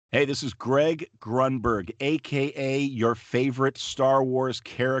Hey, this is Greg Grunberg, aka your favorite Star Wars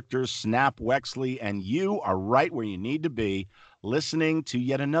character, Snap Wexley, and you are right where you need to be, listening to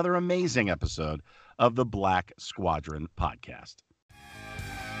yet another amazing episode of the Black Squadron podcast.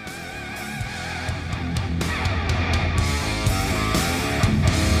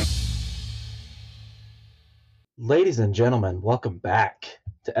 Ladies and gentlemen, welcome back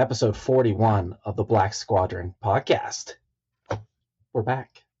to episode 41 of the Black Squadron podcast. We're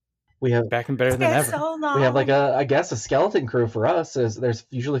back. We have back and better than ever. So we have a skeleton crew for us. There's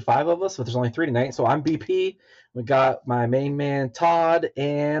usually 5 of us, but there's only 3 tonight. So I'm BP. We got my main man Todd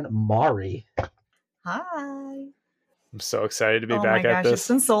and Mari. Hi. I'm so excited to be back at this. It's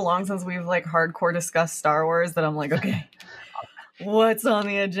been so long since we've hardcore discussed Star Wars that I'm like, okay, what's on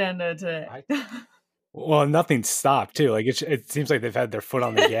the agenda today? Well, nothing's stopped too. Like it seems like they've had their foot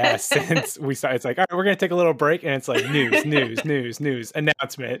on the gas since we started. It's like, all right, we're gonna take a little break, and it's like news,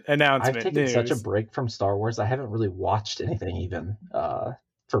 announcement. I've taken news. such a break from Star Wars. I haven't really watched anything even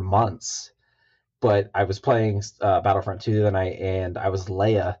for months. But I was playing Battlefront 2 the other night, and I was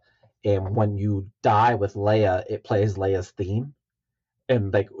Leia. And when you die with Leia, it plays Leia's theme.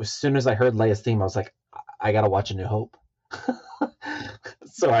 And as soon as I heard Leia's theme, I was like, I gotta watch A New Hope.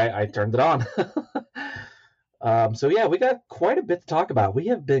 So I turned it on. So yeah, we got quite a bit to talk about. We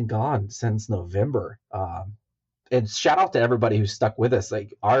have been gone since November. And shout out to everybody who stuck with us.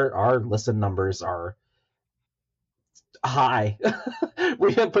 Our listen numbers are high.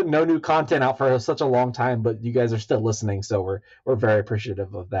 We have put no new content out for such a long time, but you guys are still listening, so we're very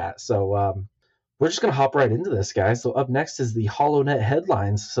appreciative of that. So we're just gonna hop right into this, guys. So up next is the HoloNet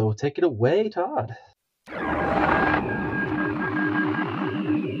headlines. So take it away, Todd.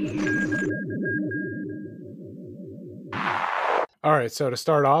 All right, so to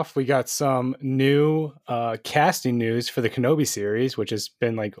start off, we got some new casting news for the Kenobi series, which has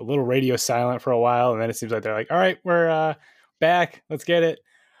been a little radio silent for a while, and then it seems like they're like, all right, we're back, let's get it.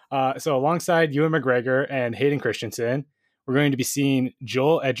 So alongside Ewan McGregor and Hayden Christensen, we're going to be seeing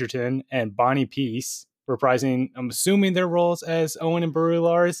Joel Edgerton and Bonnie Peace reprising, I'm assuming, their roles as Owen and Beru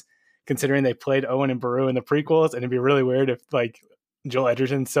Lars, considering they played Owen and Beru in the prequels, and it'd be really weird if Joel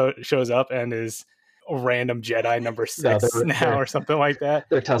Edgerton shows up and is a random Jedi number 6 now or something like that.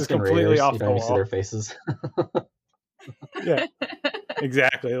 They're Tusken completely Raiders. off the wall. You see their faces. Yeah,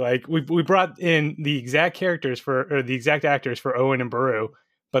 exactly. We brought in the exact actors for Owen and Beru,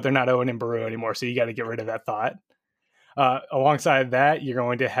 but they're not Owen and Beru anymore. So you got to get rid of that thought. Alongside that, you're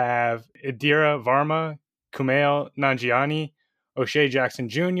going to have Indira Varma, Kumail Nanjiani, O'Shea Jackson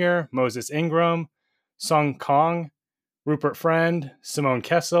Jr., Moses Ingram, Sung Kong, Rupert Friend, Simone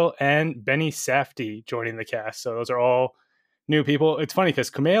Kessel, and Benny Safdie joining the cast. So those are all new people. It's funny because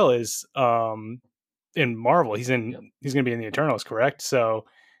Kumail is in Marvel. He's going to be in the Eternals, correct? So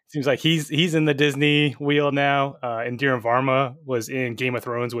it seems like he's in the Disney wheel now. Indira Varma was in Game of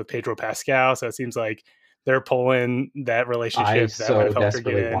Thrones with Pedro Pascal, so it seems like they're pulling that relationship. I so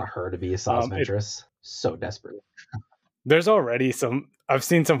desperately want her to be a Sosmetress. So desperately. There's already I've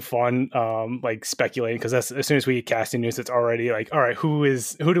seen some fun speculating, because as soon as we get casting news, it's already all right, who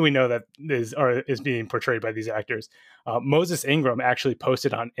do we know that is being portrayed by these actors? Moses Ingram actually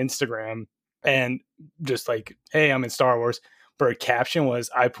posted on Instagram and just hey, I'm in Star Wars, but her caption was,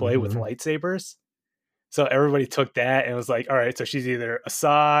 I play with lightsabers. So everybody took that and was like, all right, so she's either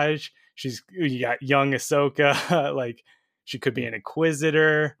Asajj, you got young Ahsoka, she could be an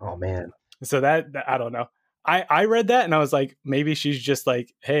Inquisitor. Oh man. So that I don't know. I read that and I was like, maybe she's just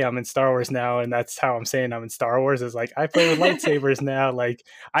hey, I'm in Star Wars now, and that's how I'm saying I'm in Star Wars, is I play with lightsabers now.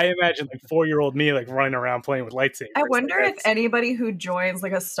 I imagine 4-year-old me running around playing with lightsabers. I wonder if anybody who joins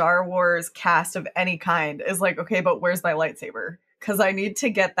a Star Wars cast of any kind is okay, but where's my lightsaber? Because I need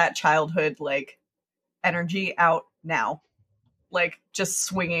to get that childhood energy out now. Just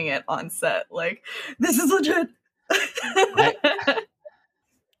swinging it on set. This is legit.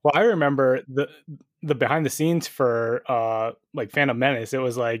 Well, I remember the behind the scenes for Phantom Menace. It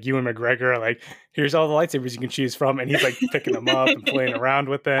was Ewan McGregor, here's all the lightsabers you can choose from, and he's picking them up and playing around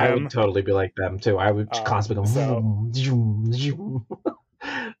with them. I would totally be like them too. I would constantly go.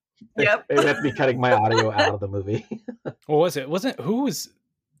 Yep. They would have to be cutting my audio out of the movie. What was it? Who was?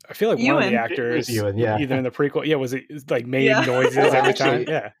 I feel like Ewan. One of the actors, Ewan, yeah. Either in the prequel, was it made noises every time?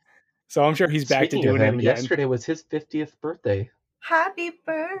 Yeah. So I'm sure he's back to doing it again. Yesterday was his 50th birthday. Happy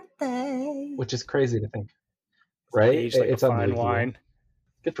birthday! Which is crazy to think, right? It's a fine wine.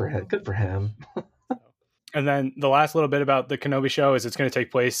 Good for him. Good for him. And then the last little bit about the Kenobi show is it's going to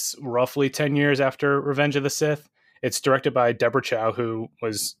take place roughly 10 years after Revenge of the Sith. It's directed by Deborah Chow, who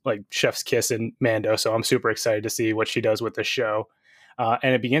was Chef's Kiss in Mando. So I'm super excited to see what she does with this show.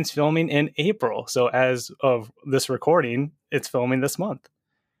 and it begins filming in April. So as of this recording, it's filming this month.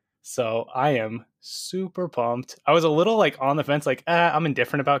 So I am super pumped. I was a little like on the fence, like I'm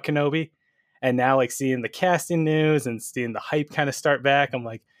indifferent about Kenobi, and now like seeing the casting news and seeing the hype kind of start back, I'm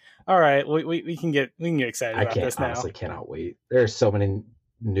like, all right, we can get excited about this now. I honestly cannot wait. There's so many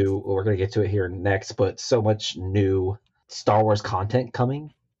new. We're gonna get to it here next, but so much new Star Wars content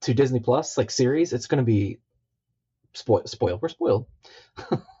coming to Disney Plus, like series. It's gonna be spoiled. We're spoiled.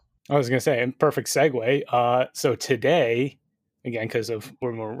 I was gonna say, and perfect segue. So today, again, because of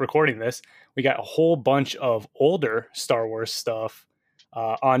when we're recording this, we got a whole bunch of older Star Wars stuff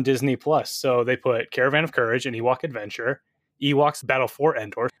on Disney Plus. So they put Caravan of Courage and Ewok Adventure, Ewoks Battle for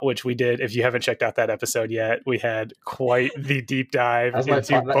Endor, which we did. If you haven't checked out that episode yet, we had quite the deep dive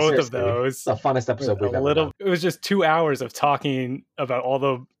into both of those. The funnest episode we've ever done. It was just 2 hours of talking about all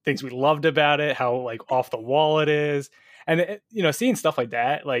the things we loved about it, how like off the wall it is, and seeing stuff like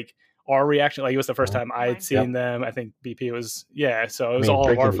that, like our reaction, like it was the first time I'd seen them. I think BP was, so it was all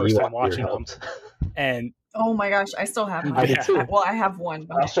of our first time watching them. And oh my gosh, I still have one. I did too. Well, I have one.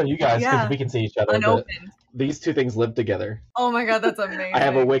 I'll show you guys because we can see each other. Unopened. These two things live together. Oh my god, that's amazing. I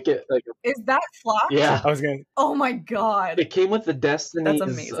have a Wicket. Is that flocked? Yeah. I was gonna. Oh my god. It came with the Destiny. That's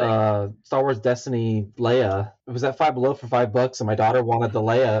amazing. Star Wars Destiny Leia. It was at Five Below for $5, and my daughter wanted the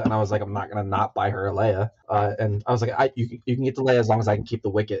Leia, and I was like, I'm not gonna not buy her a Leia. And I was like, you can get the Leia as long as I can keep the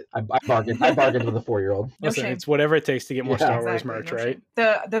Wicket. I bargained with a 4-year-old. Listen, it's whatever it takes to get more Star Wars merch, right?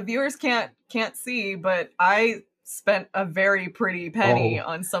 The viewers can't see, but I spent a very pretty penny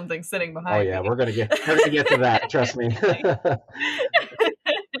on something sitting behind me. We're gonna get to that. Trust me.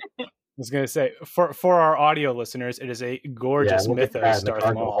 I was going to say, for our audio listeners, it is a gorgeous Mythos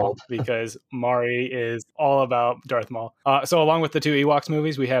Darth Maul, because Mari is all about Darth Maul. So along with the 2 Ewoks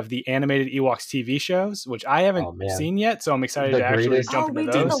movies, we have the animated Ewoks TV shows, which I haven't seen yet, so I'm excited to actually jump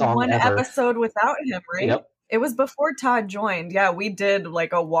into those. We did the one episode without him, right? Yep. It was before Todd joined. Yeah, we did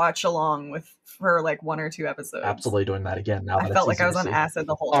like a watch along for like 1 or 2 episodes. Absolutely doing that again now. I felt like I was on acid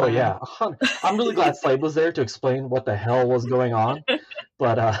the whole time. Oh yeah, I'm really glad Slade was there to explain what the hell was going on.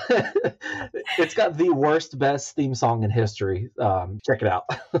 But it's got the best theme song in history. Check it out.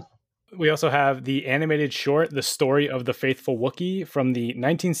 We also have the animated short, The Story of the Faithful Wookiee, from the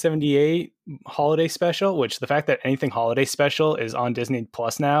 1978 holiday special, which the fact that anything holiday special is on Disney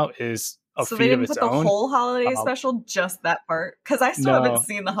Plus now is a feat of its own. So they didn't put the whole holiday special, just that part? Because I still haven't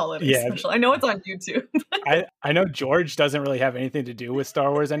seen the holiday special. I know it's on YouTube. I know George doesn't really have anything to do with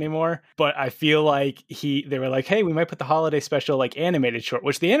Star Wars anymore, but I feel like they were like, hey, we might put the holiday special like animated short,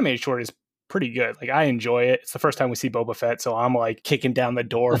 which the animated short is pretty good. Like I enjoy it. It's the first time we see Boba Fett, so I'm like kicking down the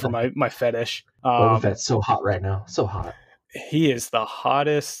door for my fetish. Boba Fett's so hot right now. So hot. He is the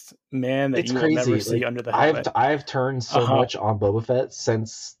hottest man that will never see under the helmet. I've turned so much on Boba Fett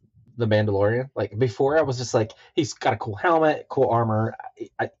since The Mandalorian. Like before, I was just like, he's got a cool helmet, cool armor.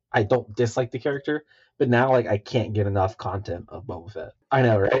 I don't dislike the character, but now like I can't get enough content of Boba Fett. I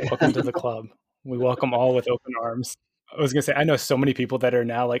know, right? Welcome to the club. We welcome all with open arms. I was gonna say, I know so many people that are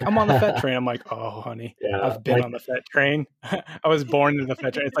now like, I'm on the Fett train. I'm like, oh, honey, I've been on the Fett train. I was born in the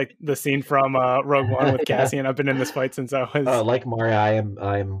Fett train. It's like the scene from Rogue One with Cassian. I've been in this fight since I was. Like Mario, I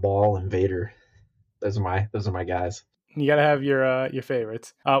am Maul and Vader. Those are my guys. You gotta have your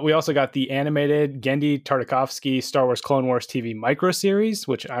favorites. We also got the animated Genndy Tartakovsky Star Wars Clone Wars TV micro series,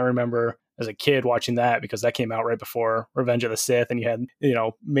 which I remember as a kid watching that because that came out right before Revenge of the Sith, and you had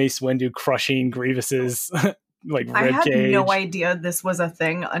Mace Windu crushing Grievous's like rib I had cage. No idea this was a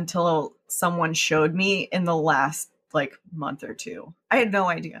thing until someone showed me in the last like month or two. I had no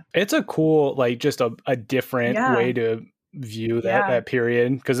idea. It's a cool, like just a different way to view that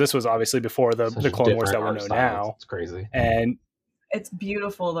period, because this was obviously before the Clone Wars that we know now. It's crazy. And it's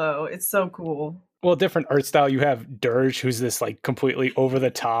beautiful though. It's so cool. Well, different art style. You have Dirge, who's this like completely over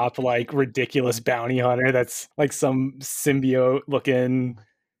the top, like ridiculous bounty hunter that's like some symbiote looking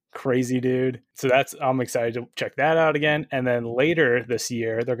crazy dude. So I'm excited to check that out again. And then later this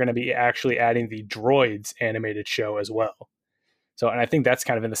year, they're going to be actually adding the Droids animated show as well. So, and I think that's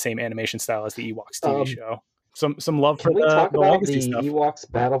kind of in the same animation style as the Ewoks TV show. Some love for the talk about legacy the stuff. Ewoks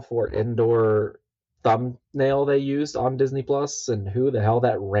Battle for Endor thumbnail they used on Disney Plus, and who the hell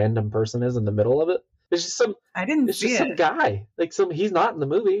that random person is in the middle of it? It's just some. I didn't see it. Some guy. Like he's not in the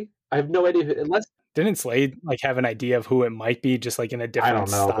movie. I have no idea unless. Didn't Slade like have an idea of who it might be, just like in a different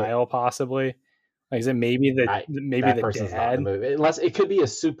style, possibly? Like, is it maybe the dad? In the movie. Unless it could be a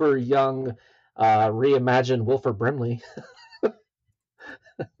super young, reimagined Wilford Brimley,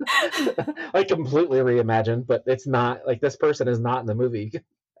 like completely reimagined. But it's not like this person is not in the movie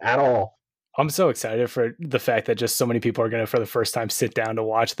at all. I'm so excited for the fact that just so many people are going to, for the first time, sit down to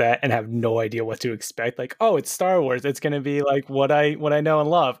watch that and have no idea what to expect. Like, oh, it's Star Wars. It's going to be like what I know and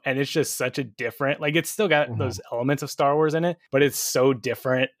love. And it's just such a different, like, it's still got those elements of Star Wars in it, but it's so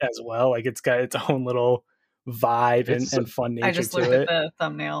different as well. Like, it's got its own little vibe and fun nature to it. I just looked at the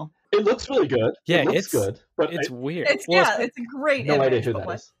thumbnail. It looks really good. Yeah, it looks good, but it's weird. It's a great no image. idea who that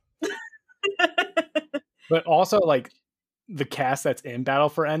is. But also, like, the cast that's in Battle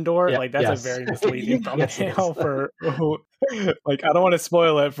for Endor, like, that's a very misleading thumbnail for, like, I don't want to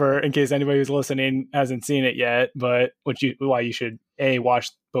spoil it for, in case anybody who's listening hasn't seen it yet, but why you should A,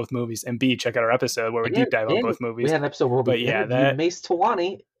 watch both movies, and B, check out our episode where we deep dive on both movies. We had an episode where we interviewed Mace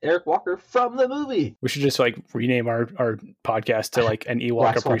Tawani, Eric Walker from the movie. We should just like rename our podcast to like an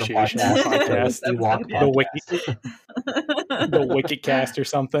Ewok appreciation podcast. The Wicket Cast or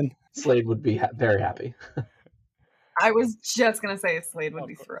something. Slade would be very happy. I was just going to say Slade would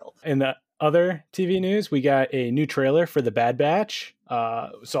be thrilled. In the other TV news, we got a new trailer for The Bad Batch. Saw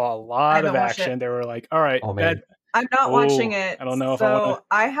a lot of action. They were like, all right, I'm not watching it. I don't know if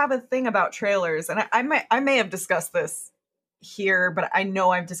I have a thing about trailers, and I may have discussed this here, but I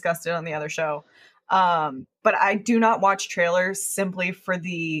know I've discussed it on the other show. But I do not watch trailers simply for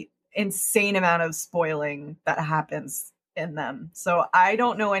the insane amount of spoiling that happens in them. So I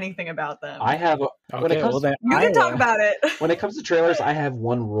don't know anything about them. I have you can talk about it. When it comes to trailers, I have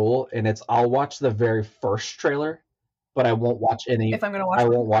one rule, and it's I'll watch the very first trailer, but I won't watch any. If I'm going to watch, I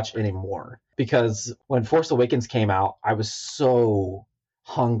won't watch any more, because when Force Awakens came out, I was so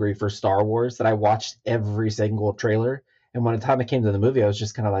hungry for Star Wars that I watched every single trailer. And when the time it came to the movie, I was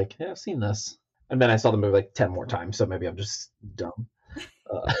just kind of like, yeah, I've seen this. And then I saw the movie like 10 more times, so maybe I'm just dumb.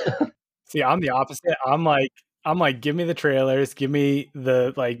 See, I'm the opposite. I'm like, give me the trailers, give me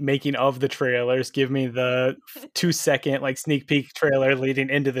the like making of the trailers, give me the 2-second like sneak peek trailer leading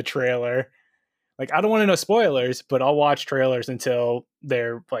into the trailer. Like, I don't want to know spoilers, but I'll watch trailers until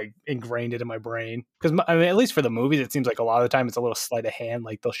they're like ingrained into my brain. Because I mean, at least for the movies, it seems like a lot of the time it's a little sleight of hand.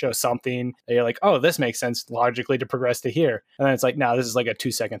 Like, they'll show something that you're like, oh, this makes sense logically to progress to here, and then it's like, no, this is like a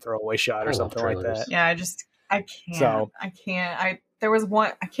 2-second throwaway shot or something like that. Yeah, I can't. I can't. There was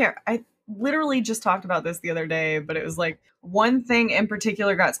one. I literally just talked about this the other day, but it was like one thing in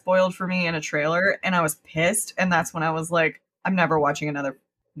particular got spoiled for me in a trailer, and I was pissed, and that's when I was like, I'm never watching another.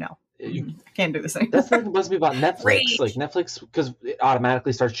 No. I can't do this anymore. That's what must be about Netflix. Like Netflix, because it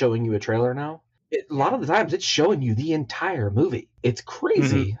automatically starts showing you a trailer now. A lot of the times it's showing you the entire movie. It's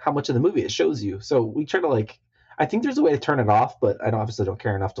crazy how much of the movie it shows you. So we try to I think there's a way to turn it off, but I obviously don't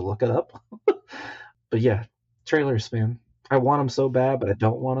care enough to look it up. But yeah, trailers, man. I want them so bad, but I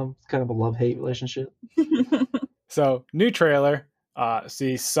don't want them. It's kind of a love-hate relationship. So, new trailer.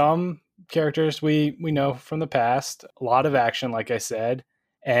 See some characters we know from the past. A lot of action, like I said.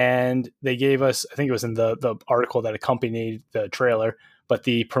 And they gave us, I think it was in the article that accompanied the trailer, but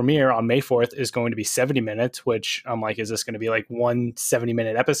the premiere on May 4th is going to be 70 minutes, which I'm like, is this going to be like one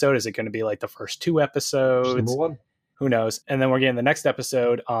 70-minute episode? Is it going to be like the first 2 episodes? Number 1. Who knows? And then we're getting the next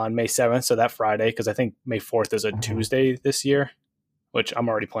episode on May 7th, so that Friday, because I think May 4th is a Tuesday this year, which I'm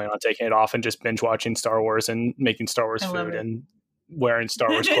already planning on taking it off and just binge watching Star Wars and making Star Wars food and wearing Star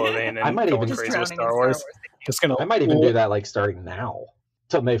Wars clothing and I might going even crazy with Star Wars. I might even do that like starting now.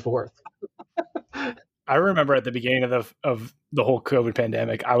 Till May 4th. I remember at the beginning of the whole COVID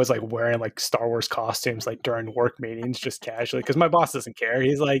pandemic, I was like wearing like Star Wars costumes like during work meetings just casually because my boss doesn't care.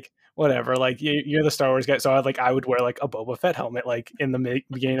 He's like, whatever, like you're the Star Wars guy. So I would wear like a Boba Fett helmet like in the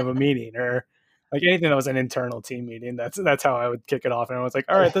beginning of a meeting or like anything that was an internal team meeting. That's how I would kick it off. And I was like,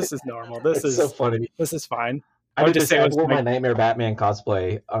 all right, this is normal. This is so funny. This is fine. I would just say I wore my Nightmare Batman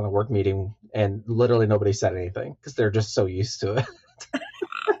cosplay on a work meeting and literally nobody said anything because they're just so used to it.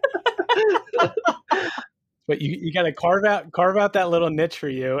 But you got to carve out that little niche for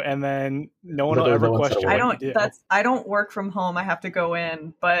you, and then no one will ever question. I don't work from home. I have to go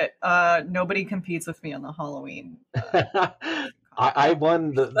in, but nobody competes with me on the Halloween. I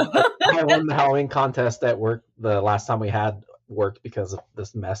won the Halloween contest at work the last time we had work because of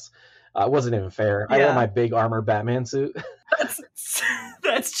this mess. It wasn't even fair. I wore my big armor Batman suit.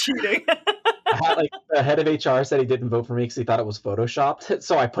 That's cheating. The head of HR said he didn't vote for me because he thought it was photoshopped.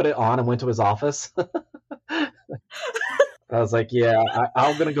 So I put it on and went to his office. I was like, yeah,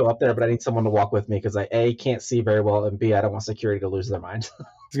 I'm going to go up there, but I need someone to walk with me because I, A, can't see very well, and B, I don't want security to lose their mind. I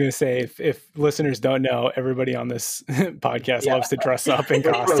was going to say, if listeners don't know, everybody on this podcast loves to dress up in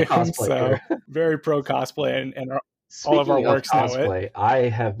costumes. So very pro cosplay, and all of our works know it. I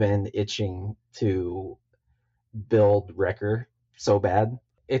have been itching to build Wrecker so bad.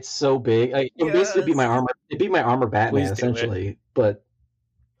 It's so big. It would basically be my armor. It'd be my armor Batman essentially, but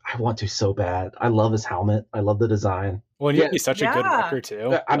I want to so bad. I love his helmet. I love the design. Well, and Yeah. he's such a good Yeah. worker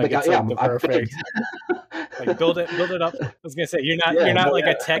too. I'm the Like guy. it's Yeah, like the I'm big. perfect. Like build it up. I was gonna say you're not Yeah, no, like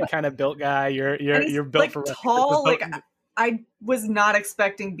yeah. a tech kind of built guy. You're And he's built like for tall. built- Like I was not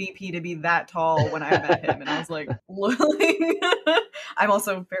expecting BP to be that tall when I met him, and I was like, I'm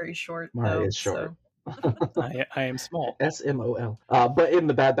also very short. Mari though, is short. I am small. SMOL. But in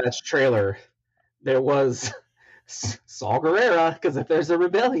the Bad Batch trailer, there was Saul Guerrera, because if there's a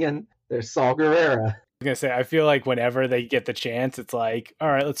rebellion, there's Saul Guerrera. I was gonna say I feel like whenever they get the chance, it's like, all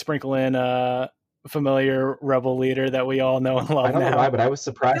right, let's sprinkle in a familiar rebel leader that we all know and love I don't now. know why, but I was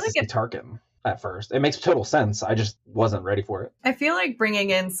surprised like to see Tarkin at first. It makes total sense. I just wasn't ready for it. I feel like bringing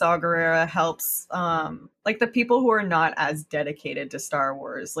in Saw Gerrera helps, like the people who are not as dedicated to Star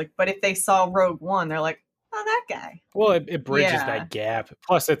Wars. Like, but if they saw Rogue One, they're like, "Oh, that guy." Well, it bridges Yeah. that gap.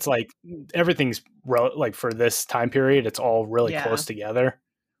 Plus, it's like everything's like for this time period, it's all really Yeah. close together.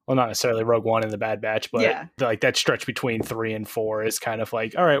 Well, not necessarily Rogue One and the Bad Batch, but Yeah. like that stretch between 3 and 4 is kind of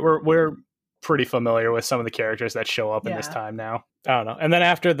like, all right, we're pretty familiar with some of the characters that show up in this Yeah. time now. I don't know. And then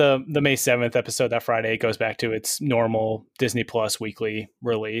after the May 7th episode, that Friday, it goes back to its normal Disney Plus weekly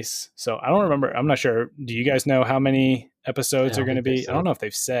release. So I don't remember. I'm not sure. Do you guys know how many episodes I are don't going to think they be? I don't said. know if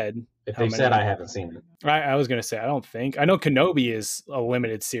they've said. If How they said, many? I haven't seen it. I was going to say, I don't think. I know Kenobi is a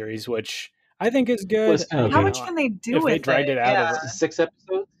limited series, which I think is good. What's Kenobi? How You much know, can they do if with they dragged it out Yeah. over- 6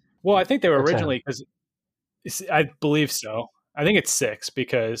 episodes? Well, I think they were Or 10? originally because I believe so. I think it's 6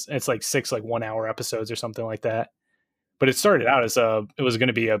 because it's like 6 like 1 hour episodes or something like that. But it started out as it was going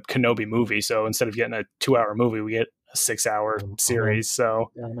to be a Kenobi movie. So instead of getting a 2-hour movie, we get a 6-hour series. So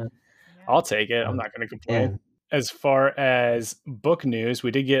Yeah, man. I'll take it. I'm not going to complain. And As far as book news,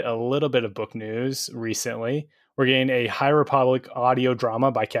 we did get a little bit of book news recently. We're getting a High Republic audio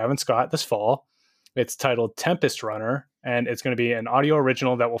drama by Kevin Scott this fall. It's titled Tempest Runner, and it's going to be an audio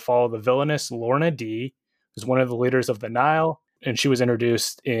original that will follow the villainous Lorna D, who's one of the leaders of the Nile, and she was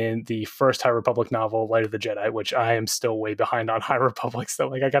introduced in the first High Republic novel, Light of the Jedi, which I am still way behind on High Republic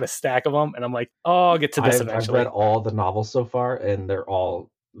stuff. Like I got a stack of them, and I'm like, oh, I'll get to this I've eventually. read all the novels so far, and they're all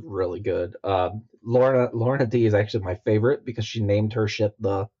really good. Lorna D is actually my favorite because she named her ship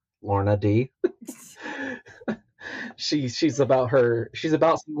the Lorna D. she's about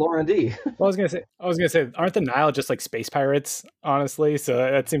some Lorna D. Well, I was gonna say, aren't the Nile just like space pirates? Honestly, so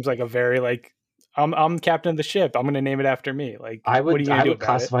that seems like a very like, I'm captain of the ship. I'm gonna name it after me. Like, I what are would you gonna do about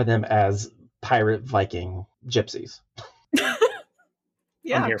classify them as pirate Viking gypsies. it? I'm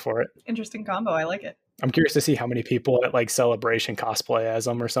Yeah. here for it. Interesting combo. I like it. I'm curious to see how many people at like Celebration cosplay as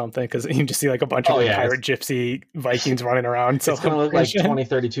them or something, because you just see like a bunch of Oh, like, yeah, pirate gypsy Vikings running around. It's gonna look like Celebration.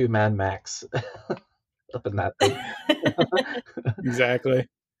 2032 Mad Max up in that thing. Exactly.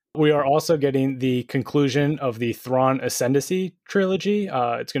 We are also getting the conclusion of the Thrawn Ascendancy trilogy.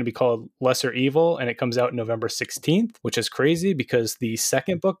 It's going to be called Lesser Evil, and it comes out November 16th, which is crazy because the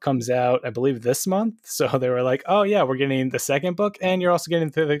second book comes out, I believe, this month. So they were like, oh, yeah, we're getting the second book, and you're also getting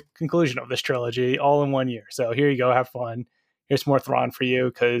to the conclusion of this trilogy all in 1 year. So here you go. Have fun. Here's more Thrawn for you,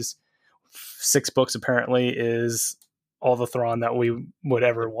 because 6 books apparently is all the Thrawn that we would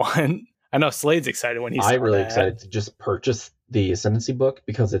ever want. I know Slade's excited when he's I'm really excited to just purchase the Ascendancy book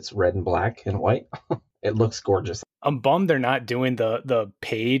because it's red and black and white. It looks gorgeous. I'm bummed they're not doing the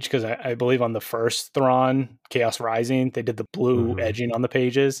page, because I believe on the first Thrawn Chaos Rising they did the blue edging on the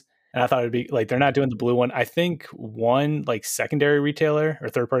pages, and I thought it'd be like, they're not doing the blue one. I think one like secondary retailer or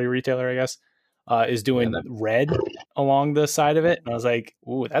third party retailer, I guess, is doing red along the side of it, and I was like,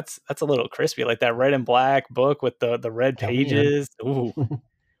 ooh, that's a little crispy, like that red and black book with the red pages. Ooh.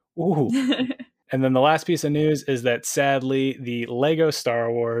 Ooh. And then the last piece of news is that sadly, the Lego Star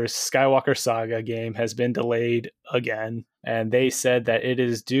Wars Skywalker Saga game has been delayed again. And they said that it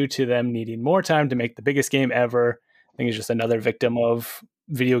is due to them needing more time to make the biggest game ever. I think it's just another victim of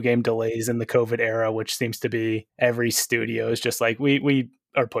video game delays in the COVID era, which seems to be every studio is just like, we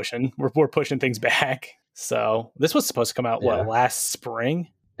are pushing. We're pushing things back. So this was supposed to come out, last spring?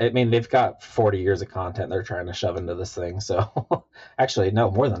 I mean, they've got 40 years of content they're trying to shove into this thing. So actually,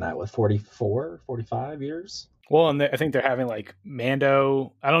 no, more than that, with 44, 45 years. Well, and I think they're having like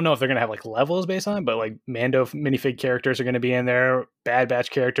Mando. I don't know if they're going to have like levels based on it, but like Mando minifig characters are going to be in there. Bad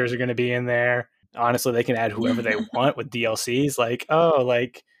Batch characters are going to be in there. Honestly, they can add whoever they want with DLCs. Like, oh,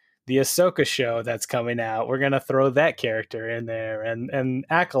 like the Ahsoka show that's coming out, we're going to throw that character in there, and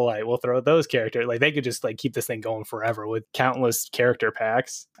Acolyte, we'll throw those characters. Like, they could just like keep this thing going forever with countless character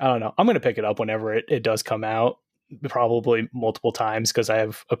packs. I don't know. I'm going to pick it up whenever it does come out. probably multiple times because I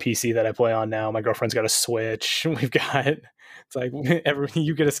have a PC that I play on now. My girlfriend's got a Switch. We've got, it's like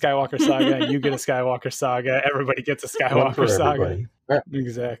you get a Skywalker Saga, you get a Skywalker Saga, everybody gets a Skywalker Saga. Right.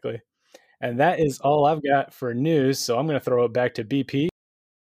 Exactly. And that is all I've got for news. So I'm going to throw it back to BP.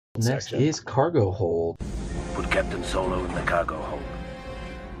 Next is cargo hold. Put Captain Solo in the cargo hold.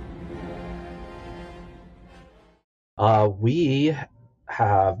 We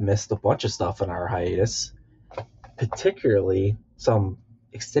have missed a bunch of stuff in our hiatus, particularly some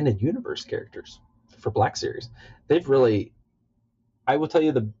extended universe characters for Black Series. They've really, I will tell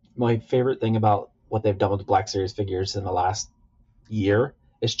you, my favorite thing about what they've done with the Black Series figures in the last year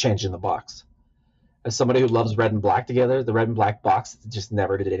is changing the box. As somebody who loves red and black together, the red and black box just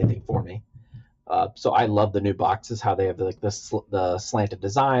never did anything for me. So I love the new boxes, how they have the slanted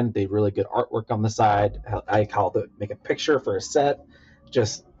design, the really good artwork on the side. I call it make a picture for a set.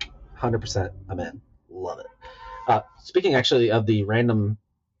 Just 100% I'm in. Love it. Speaking actually of the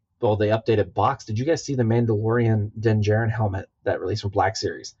updated box, did you guys see the Mandalorian Din Djarin helmet that released from Black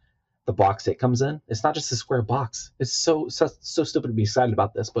Series? The box it comes in, it's not just a square box. It's so stupid to be excited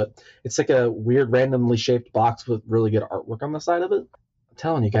about this, but it's like a weird randomly shaped box with really good artwork on the side of it. I'm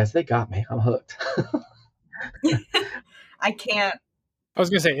telling you guys, they got me. I'm hooked. I can't. I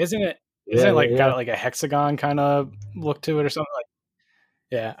was gonna say, isn't it got like a hexagon kind of look to it or something like?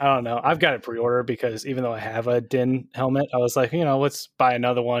 Yeah, I don't know. I've got it pre-order because even though I have a Din helmet, I was like, let's buy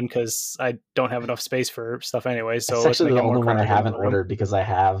another one because I don't have enough space for stuff anyway. So it's actually the only one I haven't ordered because I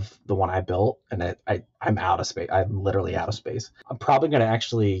have the one I built and I'm out of space. I'm literally out of space. I'm probably going to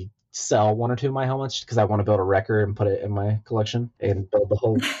actually sell one or two of my helmets because I want to build a record and put it in my collection and build the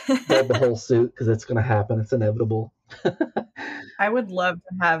whole suit because it's going to happen. It's inevitable. I would love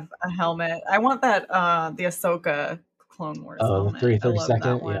to have a helmet. I want that the Ahsoka Clone Wars helmet.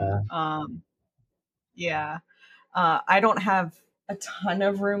 332nd, yeah. I don't have a ton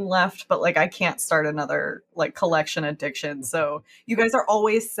of room left, but like I can't start another like collection addiction. So you guys are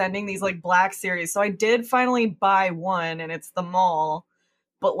always sending these like Black Series. So I did finally buy one, and it's the Maul.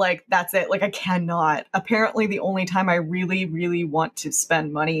 But like that's it. Like I cannot. Apparently, the only time I really, really want to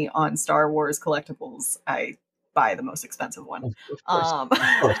spend money on Star Wars collectibles, I buy the most expensive one. Of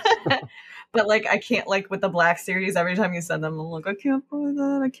course. But like I can't, like with the Black Series, every time you send them, I'm like, I can't buy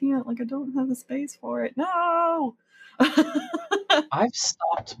that. I can't. Like I don't have the space for it. No. I've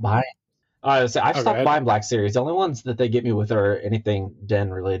stopped buying. Stopped buying Black Series. The only ones that they get me with are anything Den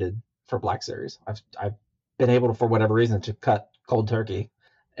related for Black Series. I've been able to, for whatever reason, to cut cold turkey.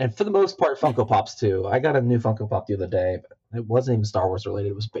 And for the most part, Funko Pops too. I got a new Funko Pop the other day, but it wasn't even Star Wars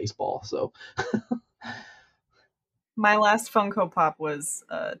related. It was baseball. So my last Funko Pop was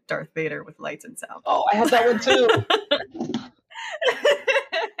Darth Vader with lights and sound. Oh, I had that one too.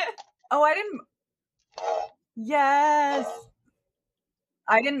 Oh, I didn't. Yes.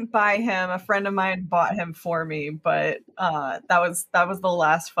 I didn't buy him. A friend of mine bought him for me, but that was the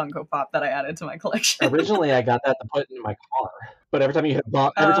last Funko Pop that I added to my collection. Originally, I got that to put in my car, but every time you hit a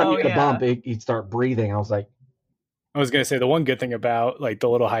bump, you'd start breathing. I was like, I was going to say the one good thing about like the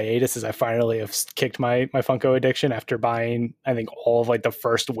little hiatus is I finally have kicked my Funko addiction after buying, I think, all of like the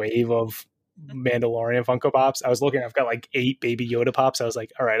first wave of Mandalorian Funko Pops. I was looking, I've got like 8 Baby Yoda Pops. I was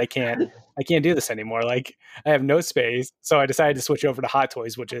like, all right, I can't do this anymore. Like I have no space. So I decided to switch over to Hot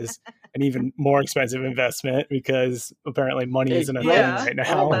Toys, which is an even more expensive investment because apparently money isn't a thing right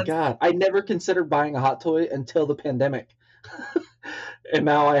now. Oh my God. I never considered buying a Hot Toy until the pandemic. And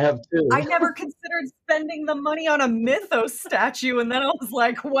now I have 2. I never considered spending the money on a Mythos statue, and then I was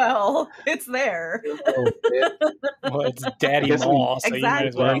like, well, it's there. Well, it's Daddy Maul, so you might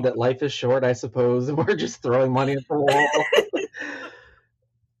as well. That life is short, I suppose. We're just throwing money at the wall.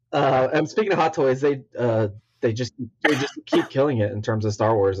 And speaking of Hot Toys, they just keep killing it in terms of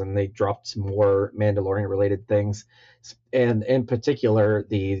Star Wars, and they dropped some more Mandalorian related things, and in particular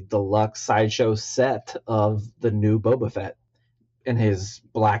the deluxe sideshow set of the new Boba Fett in his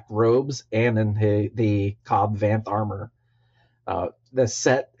black robes and in the Cobb Vanth armor. The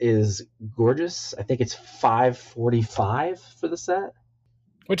set is gorgeous. I think it's $545 for the set,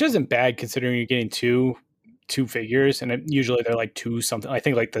 which isn't bad considering you're getting two figures, and usually they're like 2 something. I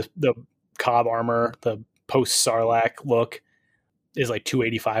think like the Cobb armor, the post Sarlacc look, is like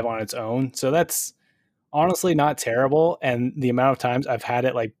 $285 on its own. So that's honestly not terrible. And the amount of times I've had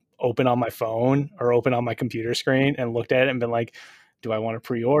it like open on my phone or open on my computer screen and looked at it and been like, do I want to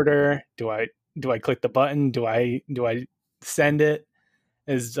pre-order? Do I click the button? Do I send it?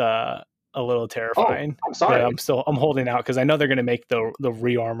 Is a little terrifying. Oh, I'm sorry. But I'm holding out because I know they're going to make the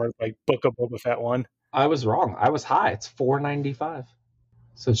re-armored like Book of Boba Fett one. I was wrong. I was high. It's $495.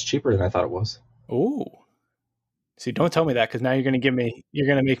 So it's cheaper than I thought it was. Ooh. See, don't tell me that, because now you're going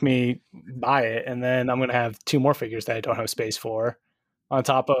to make me buy it, and then I'm going to have 2 more figures that I don't have space for, on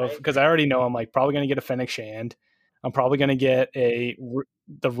top of, because I already know I'm like probably going to get a Fennec Shand. I'm probably going to get the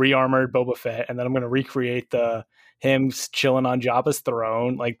re-armored Boba Fett, and then I'm going to recreate him chilling on Jabba's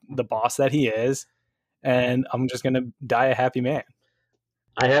throne, like the boss that he is, and I'm just going to die a happy man.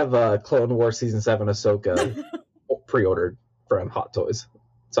 I have Clone Wars Season 7 Ahsoka pre-ordered from Hot Toys,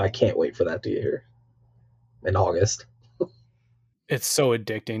 so I can't wait for that to get here in August. It's so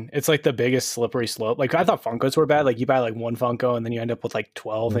addicting. It's like the biggest slippery slope. Like, I thought Funkos were bad. Like, you buy like 1 Funko and then you end up with like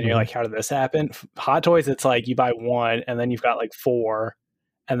 12 and you're like, how did this happen? Hot Toys, it's like you buy 1 and then you've got like 4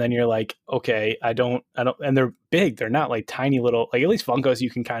 and then you're like, okay, I don't, and they're big. They're not like tiny little, like at least Funkos,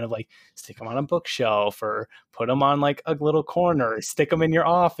 you can kind of like stick them on a bookshelf or put them on like a little corner, stick them in your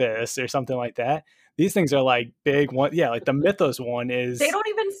office or something like that. These things are like big one. Yeah, like the Mythos one is. They don't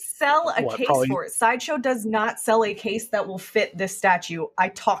even sell a case for it. Sideshow does not sell a case that will fit this statue. I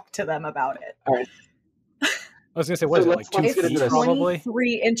talked to them about it. All right. I was going to say, what is it, like 2 feet probably?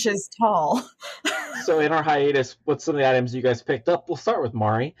 23 inches tall. So in our hiatus, what's some of the items you guys picked up? We'll start with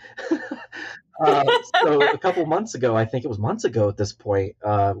Mari. So a couple months ago, I think it was months ago at this point,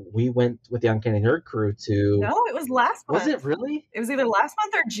 we went with the Uncanny Nerd crew to... No, it was last month. Was it really? It was either last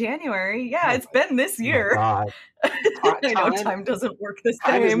month or January. Yeah, it's been this year. Oh, I know time doesn't work the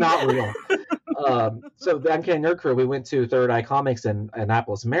same. Time is not real. So the Uncanny Nerd crew, we went to Third Eye Comics in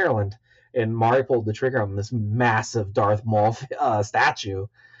Annapolis, Maryland, and Mari pulled the trigger on this massive Darth Maul statue.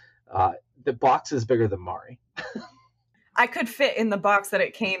 The box is bigger than Mari. I could fit in the box that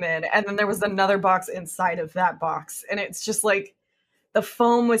it came in, and then there was another box inside of that box, and it's just like the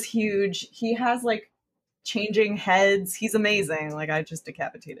foam was huge. He has like changing heads. He's amazing. Like, I just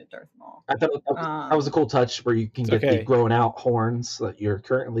decapitated Darth Maul. I thought that was a cool touch where you can get the grown out horns that you're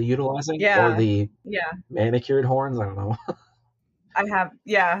currently utilizing, or the manicured horns. I don't know.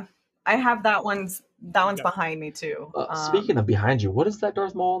 I have that one's behind me too. Speaking of behind you, what is that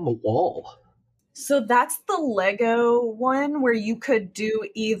Darth Maul on the wall? So that's the Lego one where you could do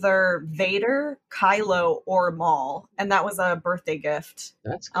either Vader, Kylo, or Maul, and that was a birthday gift.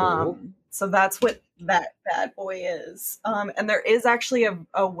 That's cool. So that's what that bad boy is. And there is actually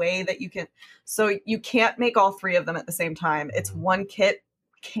a way that you can. So you can't make all 3 of them at the same time. It's one kit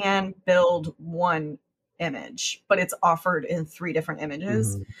can build one image, but it's offered in 3 different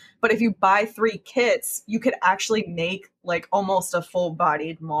images. But if you buy 3 kits, you could actually make like almost a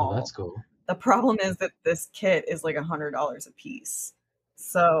full-bodied Maul. Oh, that's cool. The problem is that this kit is like $100 a piece.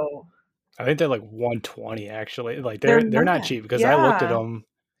 So I think they're like $120 actually. Like they're not cheap, because I looked at them,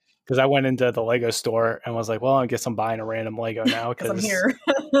 because I went into the Lego store and was like, well, I guess I'm buying a random Lego now because I'm here.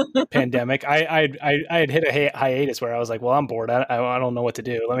 Pandemic. I had hit a hiatus where I was like, well, I'm bored. I don't know what to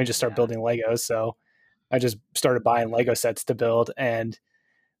do. Let me just start building Legos. So I just started buying Lego sets to build, and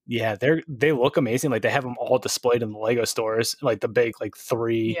yeah, they look amazing. Like, they have them all displayed in the Lego stores, like the big like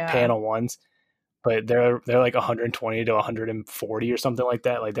 3 panel ones, but they're like 120 to 140 or something like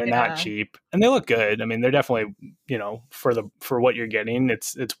that. Like, they're not cheap, and they look good. I mean, they're definitely, for what you're getting,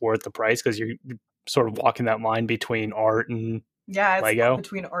 it's worth the price, because you're sort of walking that line between art and Lego,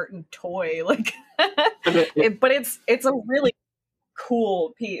 between art and toy. Like, but it's a really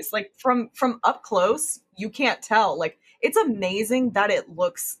cool piece. Like, from up close, you can't tell. Like, it's amazing that it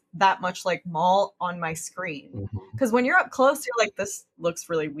looks that much like Maul on my screen. Because when you're up close, you're like, this looks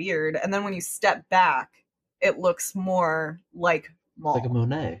really weird. And then when you step back, it looks more like Maul. Like a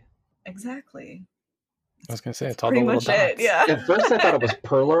Monet. Exactly. I was going to say, it's all the little dots. At first I thought it was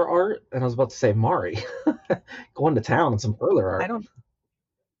Perler art, and I was about to say Mari. Going to town on some Perler art.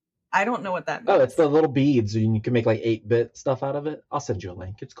 I don't know what that means. Oh, it's the little beads, and you can make like 8-bit stuff out of it. I'll send you a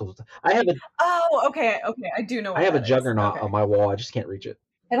link. It's cool. Oh, okay. I do know what I have that a Juggernaut on my wall. I just can't reach it.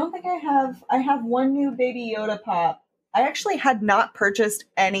 I don't think I have one new Baby Yoda pop. I actually had not purchased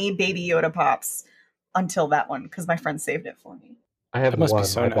any Baby Yoda pops until that one, because my friend saved it for me. I have one.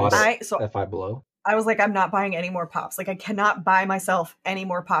 So I bought it at Five Below. I was like, I'm not buying any more pops. Like, I cannot buy myself any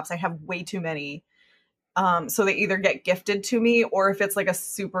more pops. I have way too many. So they either get gifted to me, or if it's like a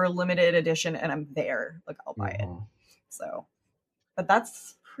super limited edition and I'm there, like, I'll buy it. So, but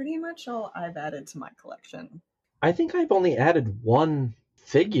that's pretty much all I've added to my collection. I think I've only added one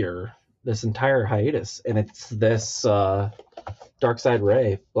figure this entire hiatus, and it's this Darkseid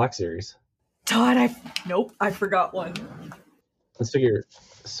Rey Black Series. Todd, I forgot one. This figure is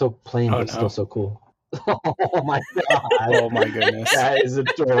so plain, but still so cool. Oh my god! Oh my goodness, that is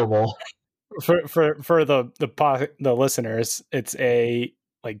adorable. For the listeners, it's a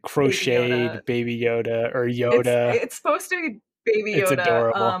like crocheted Baby Yoda or Yoda. It's supposed to be Baby Yoda. It's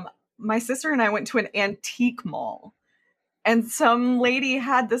adorable. my sister and I went to an antique mall, and some lady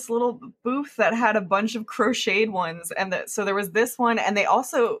had this little booth that had a bunch of crocheted ones, and so there was this one, and they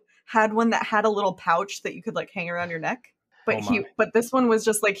also had one that had a little pouch that you could like hang around your neck. But but this one was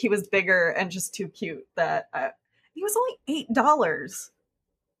just like, he was bigger and just too cute that he was only $8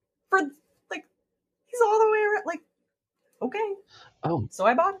 for like, he's all the way around. Like, okay, so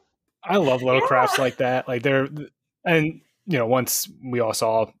I bought it. I love little crafts like that. Like and once we all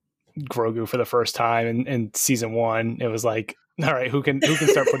saw Grogu for the first time in season 1, it was like, all right, who can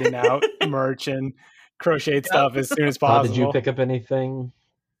start putting out merch and crocheted stuff as soon as possible. Did you pick up anything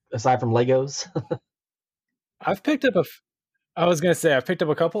aside from Legos? I've picked up I've picked up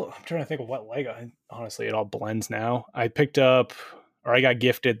a couple. I'm trying to think of what Lego. Honestly, it all blends now. I got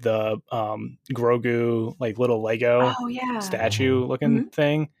gifted the Grogu like little Lego statue looking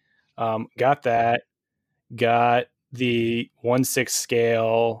thing. Got that. Got the 1/6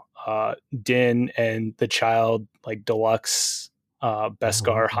 scale Din and the Child like deluxe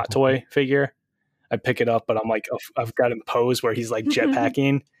Beskar hot toy figure. I pick it up, but I'm like, I've got him posed where he's like jetpacking,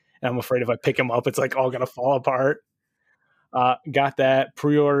 and I'm afraid if I pick him up, it's like all gonna fall apart. Got that,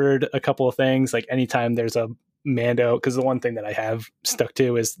 pre-ordered a couple of things. Like anytime there's a Mando, because the one thing that I have stuck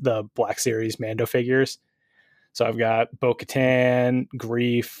to is the Black Series Mando figures. So I've got Bo-Katan,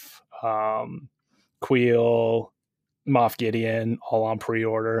 Greef, Queel, Moff Gideon, all on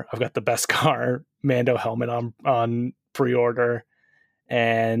pre-order. I've got the Beskar Mando helmet on pre-order,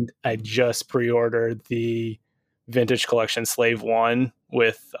 and I just pre-ordered the Vintage Collection Slave One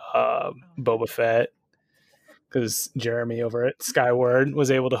with Boba Fett, because Jeremy over at Skyward was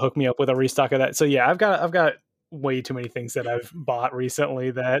able to hook me up with a restock of that. So yeah, I've got way too many things that I've bought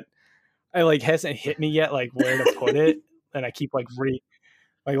recently that I like hasn't hit me yet, like where to put it, and I keep like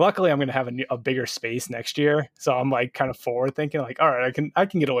luckily I'm going to have a bigger space next year, so I'm like kind of forward thinking, like, all right, I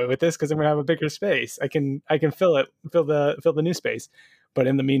can get away with this because I'm going to have a bigger space. I can fill the new space. But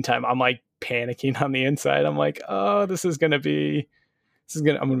in the meantime, I'm like panicking on the inside. I'm like, oh, I'm going to be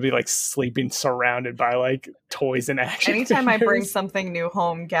like sleeping surrounded by like toys and action Anytime figures. I bring something new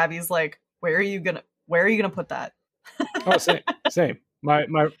home, Gabby's like, where are you gonna put that? Oh, same. My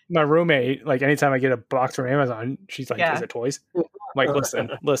roommate, like anytime I get a box from Amazon, she's like, is it toys? I'm like,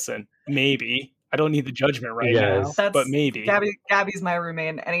 listen, maybe. I don't need the judgment now, but maybe. Gabby's my roommate,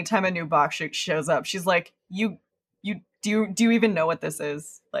 and anytime a new box shows up, she's like, do you even know what this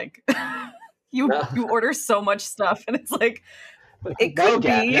is? Like, you order so much stuff, and it's like, it could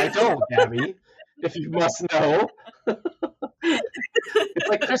Gabby, be. I don't, Gabby. If you must know. It's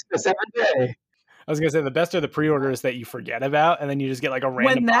like Christmas every day. I was gonna say the best are the pre-orders that you forget about, and then you just get like a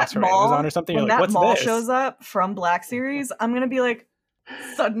random box from Amazon or something. You're like, what's mall this? Shows up from Black Series, I'm gonna be like,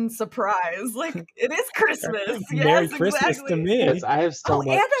 sudden surprise. Like, it is Christmas. Merry yes, Christmas exactly. to me. Yes, I have so much.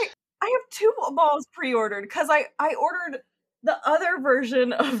 And I have 2 malls pre-ordered because I ordered the other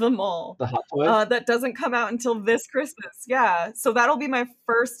version of the mall. The hot toy? That doesn't come out until this Christmas. Yeah. So that'll be my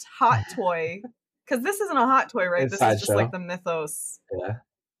first hot toy. Because this isn't a hot toy, right? This is just like the Mythos.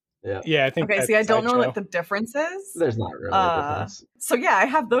 Yeah, I think. Okay, see, I don't know what the difference is. There's not really a difference. So yeah, I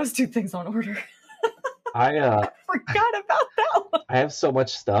have those 2 things on order. I forgot about that one. I have so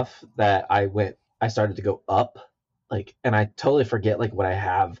much stuff that I started to go up, like, and I totally forget like what I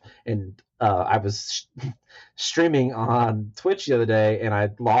have. And I was streaming on Twitch the other day, and I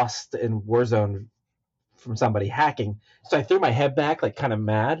lost in Warzone from somebody hacking. So I threw my head back, like kind of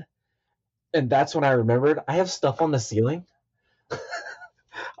mad, and that's when I remembered I have stuff on the ceiling.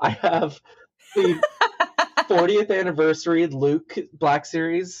 I have the 40th anniversary Luke Black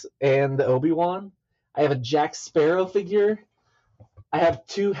Series and the Obi-Wan. I have a Jack Sparrow figure. I have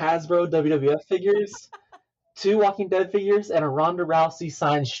 2 Hasbro WWF figures, 2 Walking Dead figures, and a Ronda Rousey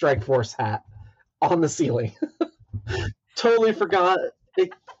signed Strike Force hat on the ceiling. Totally forgot. They've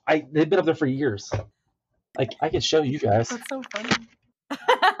been up there for years. Like, I could show you guys. That's so funny.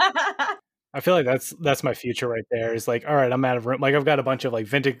 I feel like that's my future right there. Is like, all right, I'm out of room. Like, I've got a bunch of like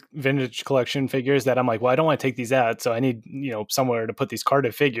vintage collection figures that I'm like, well, I don't want to take these out, so I need somewhere to put these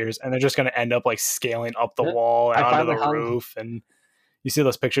carded figures, and they're just going to end up like scaling up the wall and onto the roof. And you see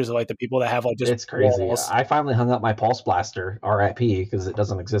those pictures of like the people that have like just it's crazy. walls. I finally hung up my Pulse Blaster RIP because it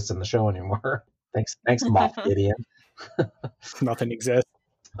doesn't exist in the show anymore. Thanks, Moff Gideon. Nothing exists.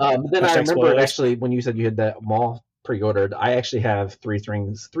 Then I remember actually when you said you had that mall pre-ordered, I actually have three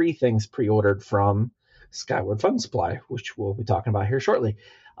things pre-ordered from Skyward Fun Supply, which we'll be talking about here shortly.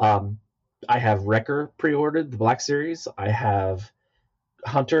 I have Wrecker pre-ordered, the Black Series. I have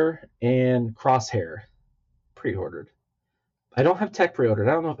Hunter and Crosshair pre-ordered. I don't have Tech pre-ordered.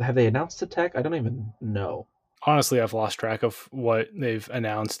 I don't know. Have they announced the Tech? I don't even know. honestly, I've lost track of what they've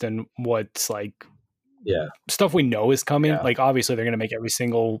announced and what's like Yeah. stuff we know is coming. Yeah. Like, obviously, they're going to make every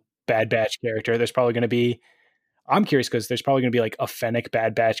single Bad Batch character. There's probably going to be, I'm curious because there's probably going to be like a Fennec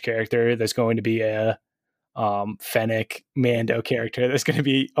Bad Batch character. There's going to be a Fennec Mando character. There's going to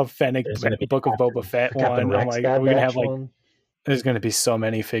be a Fennec Book of Boba Fett one. I'm like, we're going to have like, there's going to be so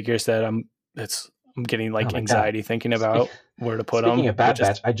many figures that I'm getting like anxiety thinking about where to put them. Speaking of Bad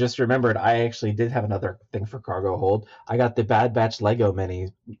Batch, I just remembered I actually did have another thing for Cargo Hold. I got the Bad Batch Lego mini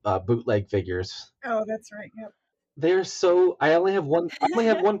bootleg figures. Oh, that's right. Yep. They're so. I only have one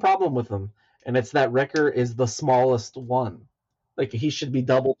problem with them, and it's that Wrecker is the smallest one. Like, he should be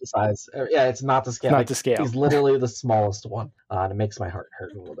double the size. Yeah, it's not to scale. Not to scale. He's literally the smallest one. And it makes my heart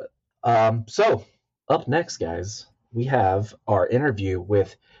hurt a little bit. So up next, guys, we have our interview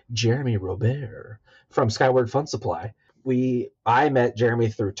with Jeremy Robert from Skyward Fun Supply. I met Jeremy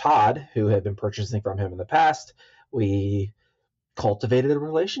through Todd, who had been purchasing from him in the past. We cultivated a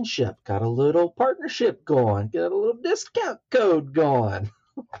relationship, got a little partnership going, got a little discount code going.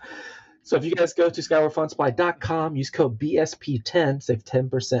 So if you guys go to skywardfunsupply.com, use code BSP10, save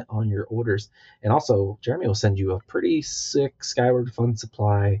 10% on your orders. And also, Jeremy will send you a pretty sick Skyward Fun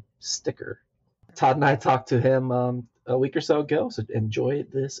Supply sticker. Todd and I talked to him a week or so ago, so enjoy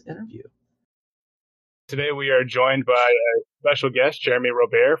this interview. Today we are joined by a special guest, Jeremy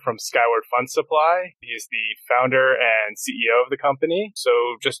Robert from Skyward Fun Supply. He's the founder and CEO of the company. So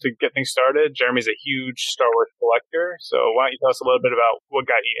just to get things started, Jeremy's a huge Star Wars collector. So why don't you tell us a little bit about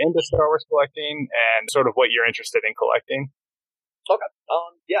what got you into Star Wars collecting and sort of what you're interested in collecting? Okay.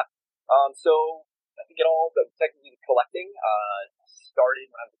 So I think technically the collecting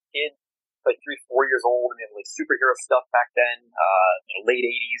started when I was a kid, like 3-4 years old, and like superhero stuff back then, late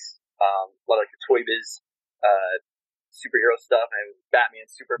 80s. A lot of like the Toy Biz superhero stuff. And Batman,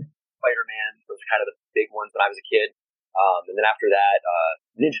 Superman, Spider-Man, those were kind of the big ones when I was a kid. And then after that,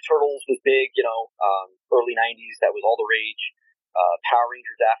 Ninja Turtles was big, early 90s. That was all the rage. Power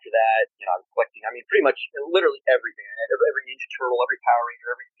Rangers after that. I was collecting, pretty much literally everything. I had every Ninja Turtle, every Power Ranger,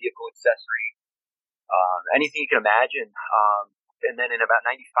 every vehicle accessory, anything you can imagine. And then in about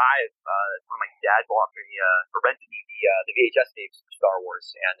 95, when my dad bought me, or rented me the VHS tapes for Star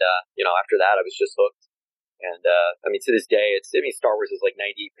Wars. And, after that, I was just hooked. And, to this day, Star Wars is like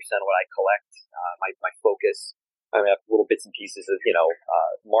 98% of what I collect. My focus, I have little bits and pieces of,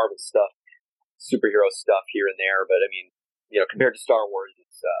 Marvel stuff, superhero stuff here and there. But, compared to Star Wars,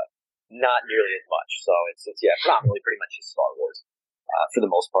 it's, not nearly as much. So it's predominantly pretty much just Star Wars, for the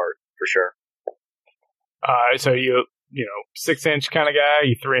most part, for sure. So you 6-inch kind of guy,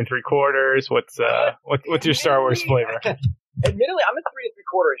 you 3 3/4. What's your Star Wars flavor? Admittedly, I'm a 3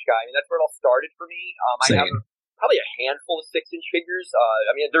 3/4 guy. That's where it all started for me. I have probably a handful of 6-inch figures.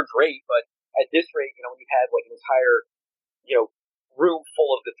 They're great, but at this rate, when you have like an entire, room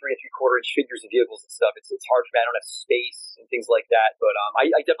full of the 3 3/4 figures and vehicles and stuff, it's hard for me. I don't have space and things like that. But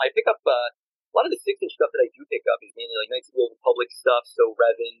I definitely pick up a lot of the 6-inch stuff that I do pick up is mainly like Knights of the Old Republic stuff. So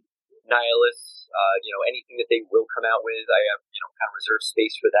Revan, Nihilus, anything that they will come out with, I have, kind of reserved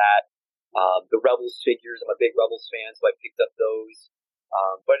space for that. The Rebels figures, I'm a big Rebels fan, so I picked up those.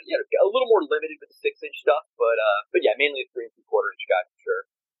 But a little more limited with the 6-inch stuff, but mainly a 3 3/4 guy for sure.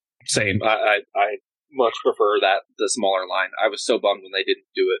 Same. I much prefer the smaller line. I was so bummed when they didn't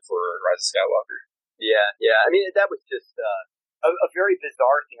do it for Rise of Skywalker. Yeah. That was just a very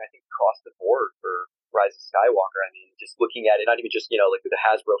bizarre thing, I think, across the board for Rise of Skywalker. Just looking at it, not even just, like with the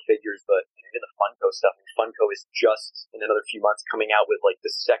Hasbro figures, but even the Funko stuff. Funko is just in another few months coming out with like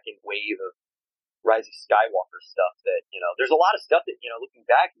the second wave of Rise of Skywalker stuff that, there's a lot of stuff that, looking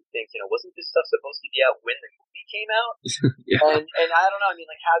back, you think, wasn't this stuff supposed to be out when the movie came out? Yeah. And I don't know,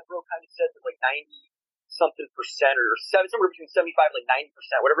 Hasbro kind of said that like 90-something percent or somewhere between 75 and like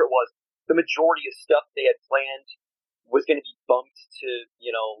 90%, whatever it was, the majority of stuff they had planned was going to be bumped to,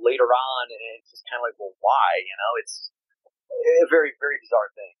 later on, and it's just kind of like, well, why? It's a very, very bizarre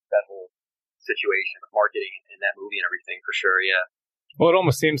thing, that whole situation with marketing in that movie and everything, for sure, yeah. Well, it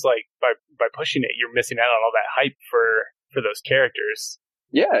almost seems like by pushing it, you're missing out on all that hype for those characters.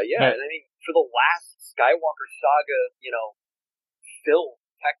 Yeah. And for the last Skywalker saga, film,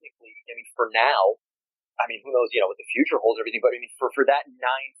 technically, for now, who knows, what the future holds and everything, but for that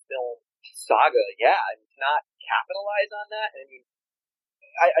 9-film saga, it's not capitalize on that.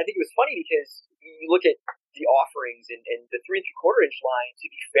 I think it was funny because you look at the offerings and the 3 3/4 line, to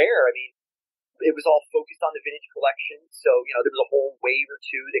be fair, it was all focused on the vintage collection. So, there was a whole wave or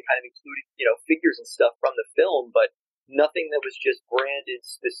two that kind of included, figures and stuff from the film, but nothing that was just branded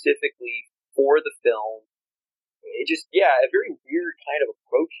specifically for the film. It just, a very weird kind of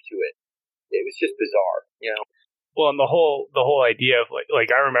approach to it. it was just bizarre, you know. Well, and the whole idea of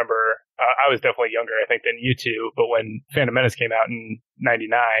like I remember I was definitely younger, I think, than you two, but when Phantom Menace came out in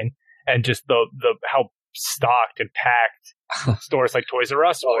 '99, and just the how stocked and packed stores like Toys R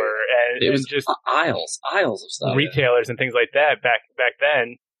Us were, and it was just aisles of stuff. Retailers and things like that back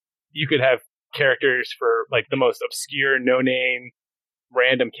then, you could have characters for like the most obscure, no name,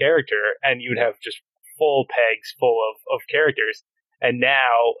 random character, and you'd have just full pegs full of characters. And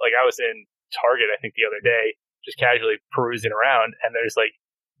now, like I was in Target, I think the other day, just casually perusing around, and there's like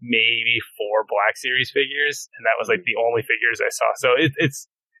maybe 4 Black Series figures, and that was like the only figures I saw. So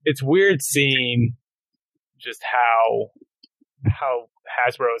it's weird seeing just how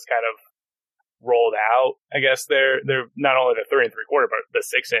Hasbro's kind of rolled out. I guess they're not only the 3 3/4, but the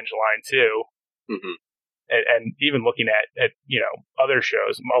 6-inch line too. Mm-hmm. And even looking at other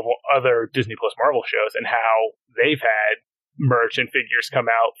shows, other Disney Plus Marvel shows, and how they've had merch and figures come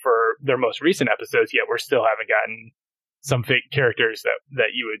out for their most recent episodes, yet we're still haven't gotten some fake characters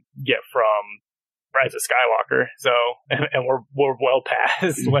that you would get from Rise of Skywalker. So, and we're well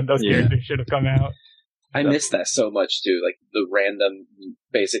past when those characters should have come out. I miss that so much too, like the random,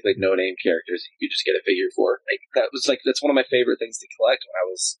 basically no-name characters you could just get a figure for. Like that's one of my favorite things to collect when I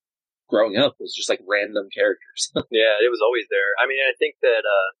was growing up, was just like random characters. Yeah, it was always there. I mean, I think that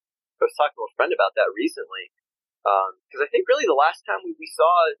I was talking to a friend about that recently, because I think really the last time we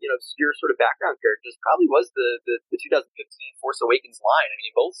saw obscure sort of background characters probably was the 2015 Force Awakens line. I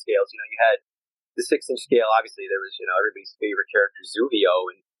mean, in both scales, you had the 6-inch scale. Obviously, there was everybody's favorite character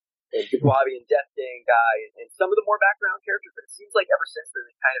Zuvio and Dugwabi and Death Dang guy, and some of the more background characters. But it seems like ever since then,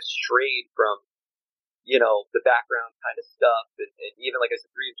 they kind of strayed from the background kind of stuff, and even like as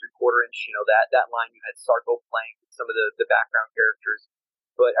a 3 3/4 inch, that line you had Sarko playing some of the background characters.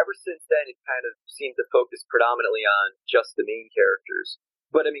 But ever since then, it kind of seemed to focus predominantly on just the main characters.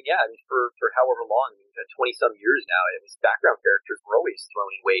 But I mean, for however long, 20-some years now, these background characters were always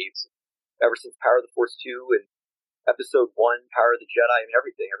thrown in waves. Ever since Power of the Force 2 and Episode 1, Power of the Jedi, and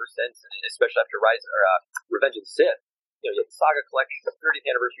everything ever since, and especially after Revenge of the Sith. You had the Saga Collection, the 30th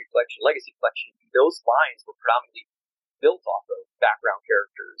Anniversary Collection, Legacy Collection. Those lines were predominantly built off of background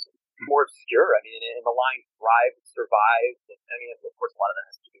characters, more obscure. I mean, and the line thrived, survived. And, I mean, of course, a lot of that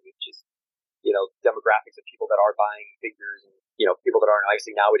has to do with just demographics of people that are buying figures, and people that aren't.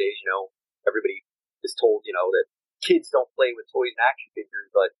 Obviously, nowadays, everybody is told that kids don't play with toys and action figures,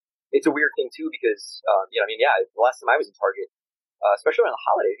 but it's a weird thing too because the last time I was in Target, especially around the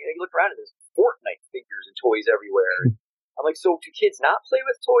holidays, you look around and there's Fortnite figures and toys everywhere. I'm like, so do kids not play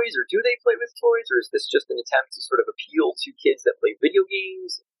with toys, or do they play with toys, or is this just an attempt to sort of appeal to kids that play video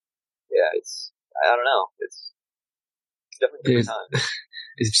games? Yeah, I don't know. It's definitely a different time.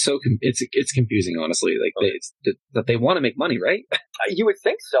 It's confusing, honestly. Like that they want to make money, right? You would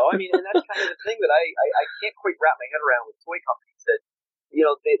think so. I mean, and that's kind of the thing that I can't quite wrap my head around with toy companies that.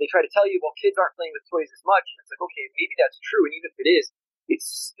 They try to tell you, well, kids aren't playing with toys as much. And it's like, okay, maybe that's true. And even if it is, it's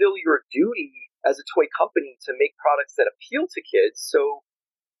still your duty as a toy company to make products that appeal to kids. So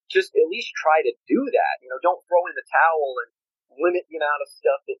just at least try to do that. Don't throw in the towel and limit the amount of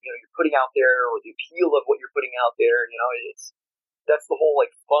stuff that, you're putting out there, or the appeal of what you're putting out there. That's the whole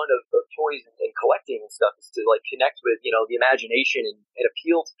fun of toys and collecting and stuff, is to connect with, the imagination and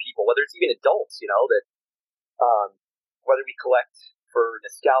appeal to people, whether it's even adults, that, whether we collect for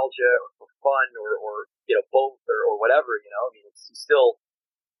nostalgia or for fun or both or whatever, I mean, it's still,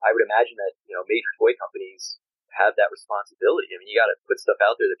 I would imagine that, major toy companies have that responsibility. I mean, you got to put stuff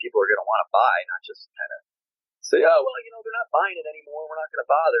out there that people are going to want to buy, not just kind of say, oh, well, they're not buying it anymore, we're not going to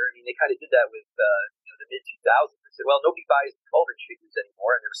bother. I mean, they kind of did that with the mid-2000s. They said, well, nobody buys 12-inch figures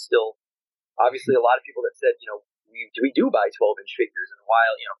anymore, and there was still obviously a lot of people that said, we do buy 12-inch figures. And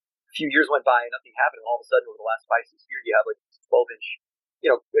while, a few years went by and nothing happened, and all of a sudden over the last 5-6 years you have 12-inch,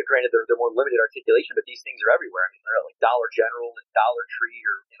 granted they're more limited articulation, but these things are everywhere. I mean, they're at Dollar General and Dollar Tree,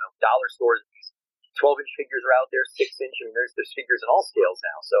 or dollar stores. These 12-inch figures are out there, 6-inch. I mean, there's figures in all scales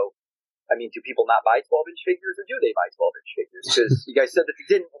now. So, I mean, do people not buy 12-inch figures, or do they buy 12-inch figures? Because you guys said that they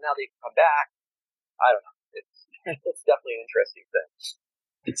didn't, and now they come back. I don't know. It's definitely an interesting thing.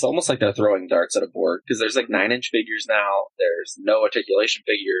 It's almost like they're throwing darts at a board, because there's 9-inch figures now. There's no articulation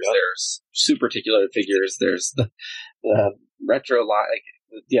figures. Yep. There's super articulated figures. There's the retro line,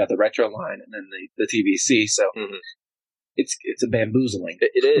 the retro line, and then the TVC. So it's a bamboozling.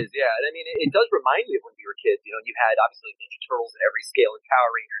 It is, yeah. And I mean, it does remind me of when we were kids. You had obviously Ninja Turtles at every scale and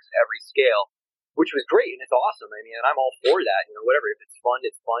Power Rangers at every scale, which was great, and it's awesome. I mean, and I'm all for that. Whatever. If it's fun,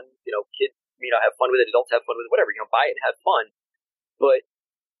 it's fun. Kids, have fun with it. Adults have fun with it. Whatever. Buy it and have fun. But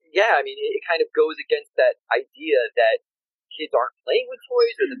yeah, I mean, it kind of goes against that idea that kids aren't playing with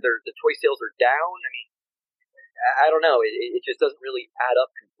toys, or that the toy sales are down. I mean, I don't know. It just doesn't really add up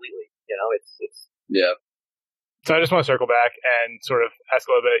completely. It's Yeah. So I just want to circle back and sort of ask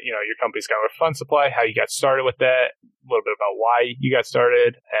a little bit, your company Skyward Fun Supply, how you got started with that, a little bit about why you got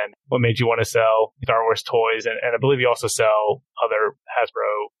started, and what made you want to sell Star Wars toys. And I believe you also sell other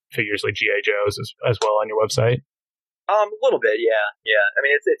Hasbro figures like G.I. Joes as well on your website. A little bit, yeah. I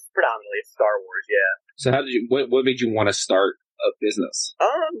mean, it's predominantly Star Wars, yeah. So what made you want to start a business?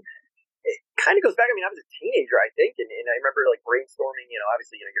 It kind of goes back. I mean, I was a teenager, I think, and I remember like brainstorming.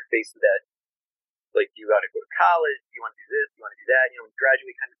 Obviously, you're faced with that. Like, you got to go to college, you want to do this, you want to do that, when you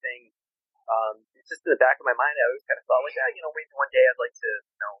graduate kind of thing. It's just in the back of my mind, I always kind of thought, like, maybe one day I'd like to,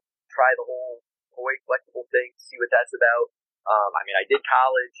 try the whole toy collectible thing, see what that's about. I mean, I did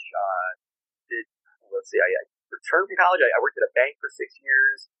college, I returned from college, I worked at a bank for 6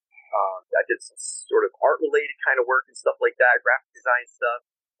 years. I did some sort of art-related kind of work and stuff like that, graphic design stuff.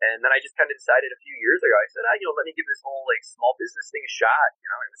 And then I just kind of decided a few years ago, I said, let me give this whole, like, small business thing a shot. It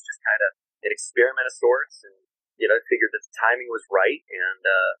was just kind of an experiment of sorts, and I figured that the timing was right, and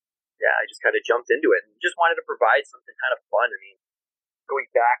I just kind of jumped into it and just wanted to provide something kind of fun. I mean, going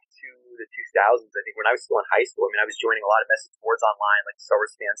back to the 2000s, I think when I was still in high school, I mean, I was joining a lot of message boards online, like Star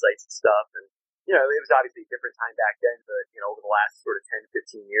Wars fan sites and stuff, and it was obviously a different time back then, but over the last sort of 10 to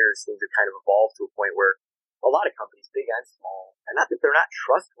 15 years, things have kind of evolved to a point where a lot of companies, big and small, and not that they're not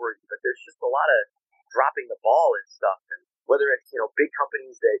trustworthy, but there's just a lot of dropping the ball and stuff. And whether it's, big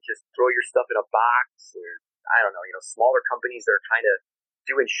companies that just throw your stuff in a box, or, I don't know, smaller companies that are kind of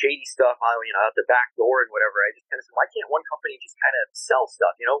doing shady stuff, out the back door and whatever, I just kind of said, why can't one company just kind of sell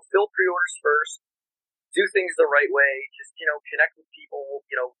stuff, fill pre-orders first, do things the right way, just, connect with people,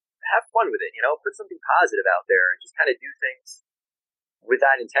 have fun with it, put something positive out there, and just kind of do things with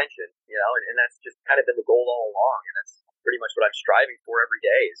that intention, and that's just kind of been the goal all along, and that's pretty much what I'm striving for every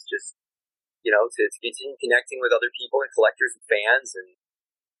day, is just, to continue connecting with other people and collectors and fans, and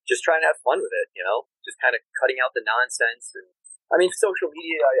just trying to have fun with it, just kind of cutting out the nonsense. And I mean, social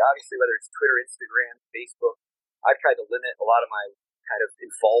media, obviously, whether it's Twitter, Instagram, Facebook, I've tried to limit a lot of my kind of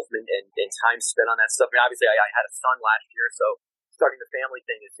involvement and time spent on that stuff. I mean, obviously, I had a son last year, so starting the family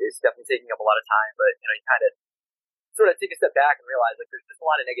thing is definitely taking up a lot of time, but, you kind of sort of take a step back and realize, like, there's just a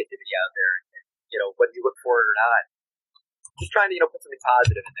lot of negativity out there, and, whether you look for it or not, just trying to, put something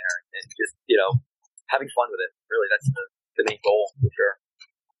positive in there, and just, having fun with it. Really, that's the main goal, for sure.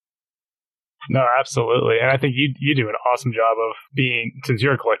 No, absolutely. And I think you do an awesome job of being, since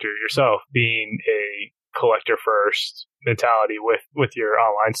you're a collector yourself, being a collector first mentality with your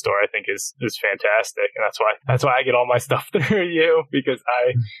online store. I think is fantastic, and that's why I get all my stuff through you, because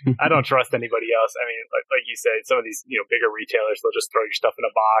I don't trust anybody else. I mean, like you said, some of these bigger retailers, they'll just throw your stuff in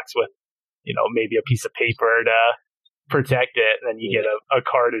a box with maybe a piece of paper to protect it, and then you get a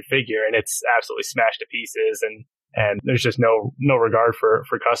carded figure, and it's absolutely smashed to pieces, and there's just no regard for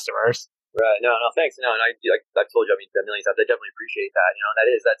customers. Right. No, thanks. No, and I've told you, I mean, a million times, I definitely appreciate that.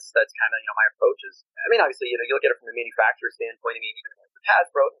 That's kind of, my approach is, I mean, obviously, you look at it from the manufacturer standpoint. I mean, even with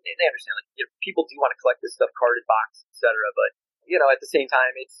Hasbro, they understand, like, people do want to collect this stuff, carded boxes, et cetera, but, at the same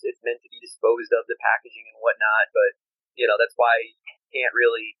time, it's meant to be disposed of, the packaging and whatnot, but, that's why you can't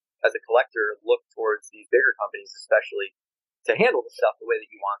really, as a collector, look towards these bigger companies, especially, to handle the stuff the way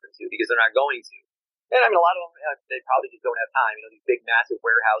that you want them to, because they're not going to. And I mean, a lot of them, they probably just don't have time. These big, massive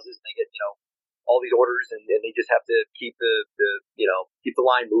warehouses, and they get, all these orders, and they just have to keep keep the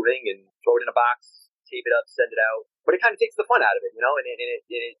line moving and throw it in a box, tape it up, send it out. But it kind of takes the fun out of it, and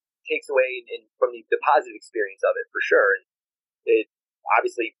it takes away from the positive experience of it, for sure. And it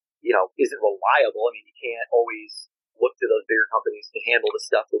obviously, isn't reliable. I mean, you can't always look to those bigger companies to handle the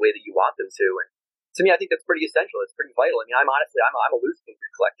stuff the way that you want them to. And to me, I think that's pretty essential. It's pretty vital. I mean, I'm a loose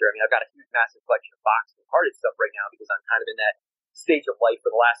figure collector. I mean, I've got a huge, massive collection of boxed and carded stuff right now, because I'm kind of in that stage of life for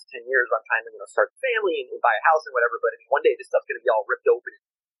the last 10 years where I'm trying to, start a family and buy a house and whatever. But I mean, one day this stuff's going to be all ripped open and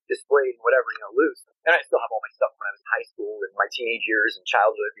displayed and whatever, loose. And I still have all my stuff when I was in high school and my teenage years and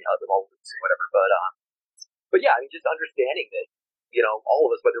childhood, they're all loose and whatever. But yeah, I mean, just understanding that, all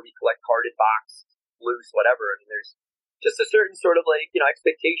of us, whether we collect carded, boxed, loose, whatever, I mean, there's just a certain sort of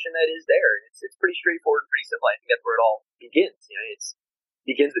expectation that is there. And it's pretty straightforward and pretty simple. I think that's where it all begins. It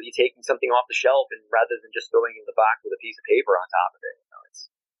begins with you taking something off the shelf, and rather than just throwing it in the box with a piece of paper on top of it,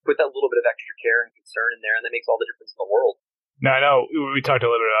 it's put that little bit of extra care and concern in there, and that makes all the difference in the world. Now, I know we talked a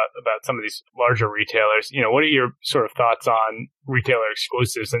little bit about some of these larger retailers. What are your sort of thoughts on retailer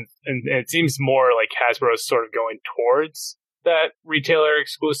exclusives? And it seems more like Hasbro is sort of going towards that retailer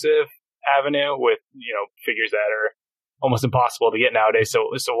exclusive avenue with, figures that are almost impossible to get nowadays. So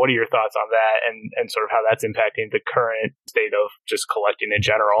what are your thoughts on that, and sort of how that's impacting the current state of just collecting in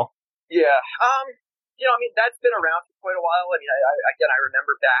general? Yeah. I mean, that's been around for quite a while. I mean, I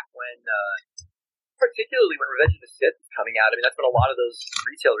remember back when, particularly when Revenge of the Sith was coming out. I mean, that's when a lot of those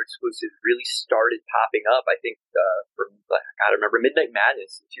retailer exclusives really started popping up. I think, I remember Midnight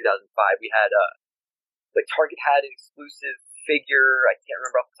Madness in 2005. We had, like Target had an exclusive figure. I can't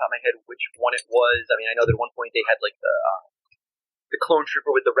remember off the top of my head which one it was. I mean, I know that at one point they had like the Clone Trooper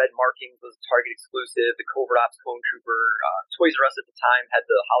with the red markings was a Target exclusive. The Covert Ops Clone Trooper. Toys R Us at the time had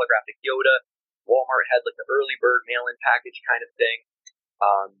the holographic Yoda. Walmart had like the early bird mail-in package kind of thing.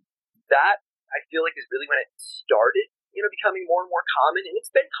 That I feel like is really when it started, becoming more and more common, and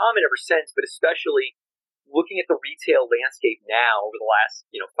it's been common ever since. But especially looking at the retail landscape now over the last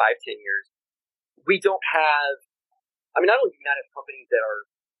 5-10 years, we don't have. I mean, not only do we not have companies that are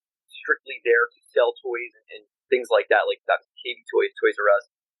strictly there to sell toys and things like that, like KB Toys, Toys R Us.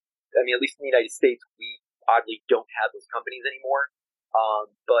 I mean, at least in the United States, we oddly don't have those companies anymore.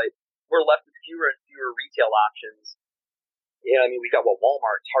 But we're left with fewer and fewer retail options. I mean, we've got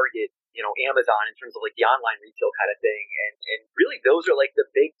Walmart, Target, Amazon in terms of like the online retail kind of thing. And really those are like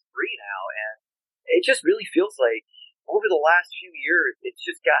the big three now. And it just really feels like over the last few years, it's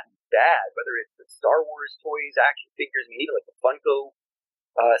just gotten bad, whether it's the Star Wars toys, action figures, I mean, even like the Funko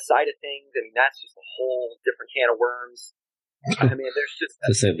side of things. I mean, that's just a whole different can of worms. I mean, there's just,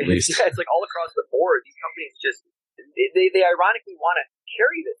 to say the least. Yeah, it's like all across the board. These companies just, they ironically want to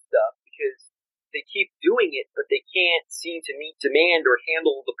carry this stuff because they keep doing it, but they can't seem to meet demand or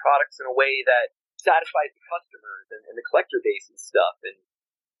handle the products in a way that satisfies the customers and the collector base and stuff. And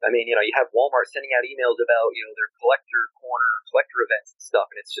I mean, you have Walmart sending out emails about, their collector corner, collector events and stuff.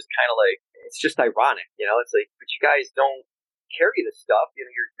 And it's just kind of like, it's just ironic, it's like, but you guys don't carry this stuff. Your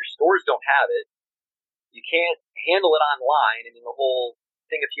stores don't have it. You can't handle it online. I mean, the whole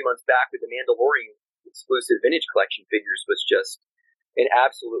thing a few months back with the Mandalorian exclusive vintage collection figures was just an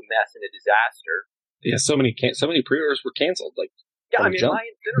absolute mess and a disaster. Yeah, so many pre-orders were canceled. Like, yeah, I mean, my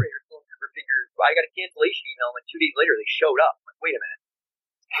Incinerator figures, I got a cancellation email, and like 2 days later, they showed up. I'm like, wait a minute.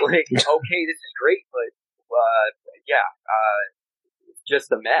 Like, okay, this is great, but it's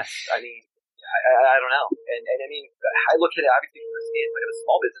just a mess. I mean, I don't know. And I mean, I look at it obviously from the standpoint of a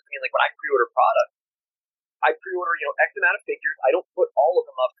small business. I mean, like when I pre-order product, I pre-order, X amount of figures. I don't put all of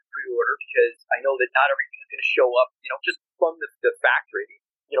them up to pre-order because I know that not everything is going to show up, just from the factory,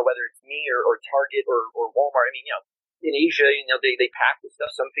 whether it's me or Target or Walmart. I mean, in Asia, they pack the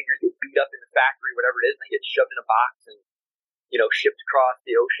stuff. Some figures get beat up in the factory, whatever it is, and they get shoved in a box and, shipped across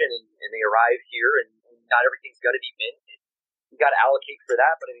the ocean and they arrive here, and not everything's got to be mint. You got to allocate for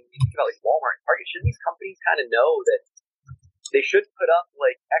that. But I mean, you think about like Walmart and Target, shouldn't these companies kind of know that they should put up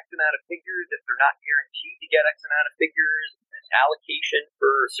like X amount of figures if they're not guaranteed to get X amount of figures, an allocation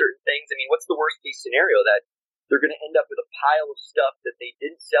for certain things? I mean, what's the worst case scenario that they're going to end up with a pile of stuff that they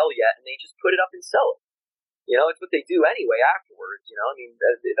didn't sell yet and they just put it up and sell it? It's what they do anyway afterwards. I mean,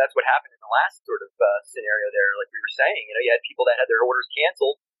 that's what happened in the last sort of scenario there, like we were saying. You had people that had their orders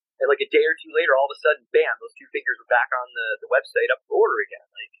canceled, and like a day or two later, all of a sudden, bam, those 2 figures were back on the website up for order again.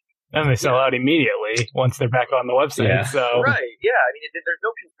 Like, and they sell out immediately once they're back on the website. Yeah. So right, yeah. I mean, there's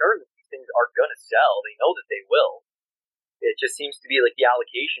no concern that these things are going to sell. They know that they will. It just seems to be like the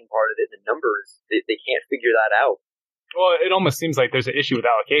allocation part of it, the numbers, they can't figure that out. Well, it almost seems like there's an issue with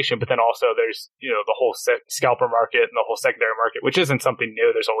allocation, but then also there's, the whole scalper market and the whole secondary market, which isn't something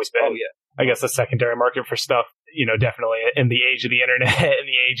new. There's always been, I guess, a secondary market for stuff, definitely in the age of the internet and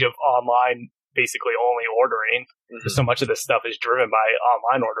the age of online, basically only ordering. Mm-hmm. So much of this stuff is driven by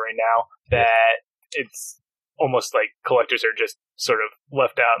online ordering now that it's almost like collectors are just sort of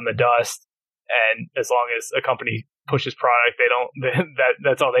left out in the dust. And as long as a company pushes product, they don't,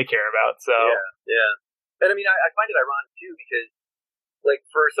 that's all they care about. So, yeah. And I mean, I find it ironic too because, like,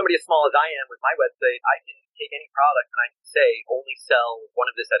 for somebody as small as I am with my website, I can take any product and I can say only sell one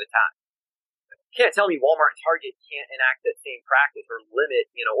of this at a time. You can't tell me Walmart and Target can't enact that same practice or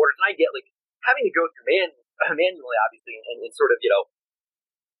limit, orders. And I get like having to go through manually, obviously, and sort of,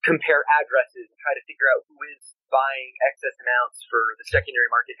 compare addresses and try to figure out who is buying excess amounts for the secondary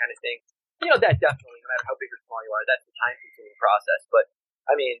market kind of thing. That definitely, no matter how big or small you are, that's a time-consuming process. But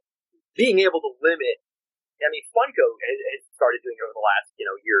I mean, being able to limit. I mean, Funko has started doing it over the last,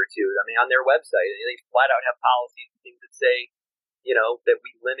 year or two. I mean, on their website, they flat out have policies and things that say, that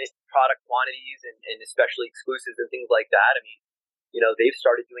we limit product quantities and especially exclusives and things like that. I mean, they've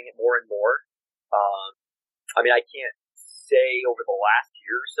started doing it more and more. I mean, I can't say over the last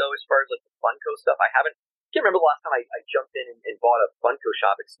year or so as far as like the Funko stuff. I can't remember the last time I jumped in and bought a Funko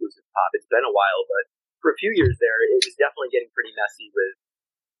Shop exclusive pop. It's been a while, but for a few years there, it was definitely getting pretty messy with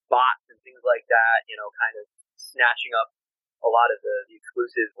bots and things like that, kind of snatching up a lot of the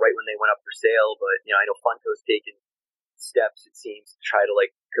exclusives right when they went up for sale. But, I know Funko's taken steps, it seems, to try to,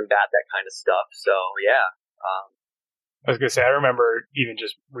 combat that kind of stuff. So, yeah. I was going to say, I remember even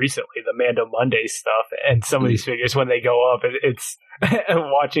just recently the Mando Monday stuff and some of these figures when they go up, it's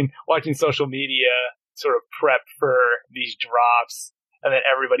watching social media sort of prep for these drops, and then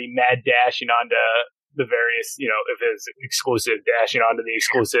everybody mad dashing onto the various, if it's exclusive, dashing onto the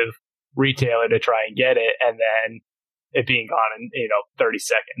exclusive retailer to try and get it, and then it being gone in 30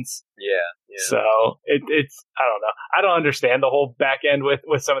 seconds. Yeah. So it's I don't know. I don't understand the whole back end with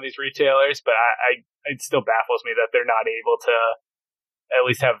some of these retailers, but it still baffles me that they're not able to at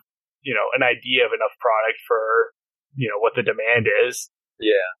least have an idea of enough product for what the demand is.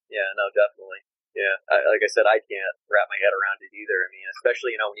 Yeah. No, definitely. Yeah. Like I said, I can't wrap my head around it either. I mean,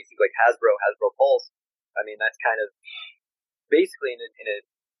 especially when you think like Hasbro Pulse. I mean, that's kind of basically in a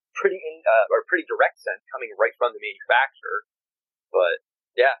pretty direct sense coming right from the manufacturer. But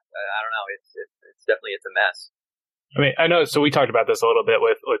yeah, I don't know. It's definitely a mess. I mean, I know. So we talked about this a little bit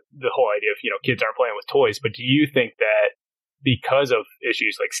with the whole idea of kids aren't playing with toys. But do you think that because of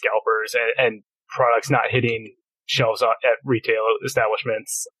issues like scalpers and products not hitting shelves at retail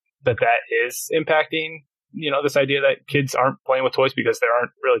establishments, that is impacting this idea that kids aren't playing with toys because there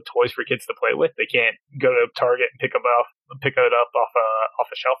aren't really toys for kids to play with? They can't go to Target and pick it up off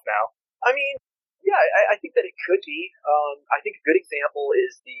a shelf now. I mean, yeah, I think that it could be. I think a good example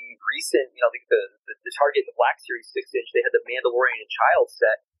is the recent, the Target, the Black Series 6-inch. They had the Mandalorian and Child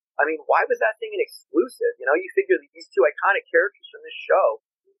set. I mean, why was that thing an exclusive? You figure that these two iconic characters from this show,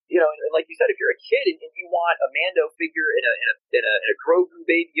 and like you said, if you're a kid and you want a Mando figure in a Grogu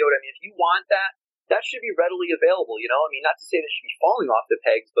Baby Yoda, I mean, if you want that should be readily available. I mean, not to say that it should be falling off the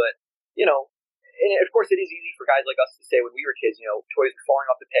pegs, but and of course it is easy for guys like us to say when we were kids, toys were falling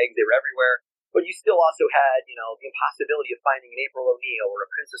off the pegs, they were everywhere. But you still also had, the impossibility of finding an April O'Neil or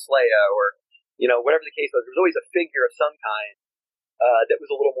a Princess Leia or, whatever the case was. There was always a figure of some kind that was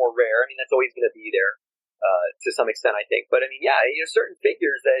a little more rare. I mean, that's always going to be there to some extent, I think. But I mean, yeah, certain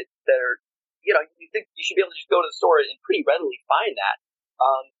figures that are, you think you should be able to just go to the store and pretty readily find that.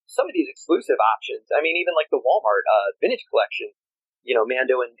 Some of these exclusive options, I mean, even like the Walmart vintage collection,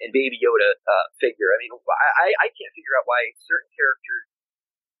 Mando and Baby Yoda figure. I mean, I can't figure out why certain characters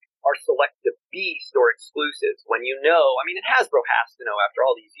are selected to be store exclusives when I mean, and Hasbro has to know after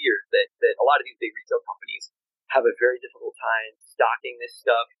all these years that a lot of these big retail companies have a very difficult time stocking this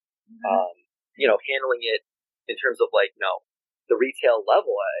stuff, handling it in terms of the retail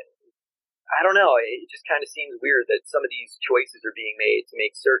level. I don't know. It just kind of seems weird that some of these choices are being made to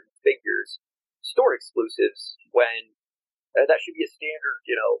make certain figures store exclusives when that should be a standard,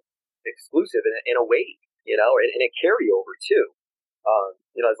 exclusive in a way, and a carryover too.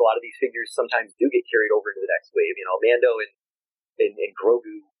 As a lot of these figures sometimes do get carried over into the next wave. Mando and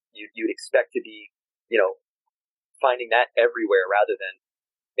Grogu, you'd expect to be, finding that everywhere rather than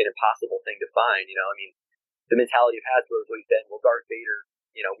an impossible thing to find. I mean, the mentality of Hasbro has always been, well, Darth Vader,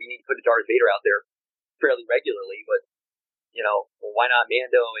 we need to put a Darth Vader out there fairly regularly, but, well, why not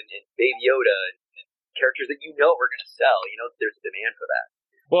Mando and Baby Yoda and characters that are going to sell? There's a demand for that.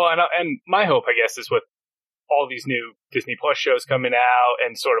 Well, and my hope, I guess, is with all these new Disney Plus shows coming out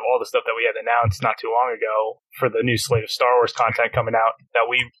and sort of all the stuff that we had announced not too long ago for the new slate of Star Wars content coming out, that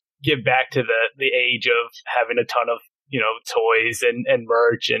we give back to the age of having a ton of, toys and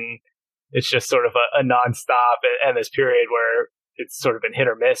merch, and it's just sort of a nonstop, and this period where it's sort of been hit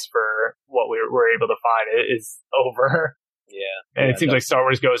or miss for what we're able to find is over. Yeah. And it seems like Star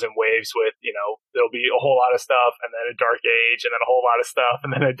Wars goes in waves with, there'll be a whole lot of stuff and then a dark age and then a whole lot of stuff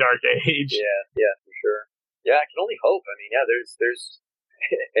and then a dark age. Yeah, for sure. Yeah, I can only hope. I mean, yeah, there's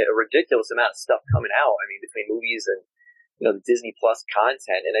a ridiculous amount of stuff coming out. I mean, between movies and, the Disney Plus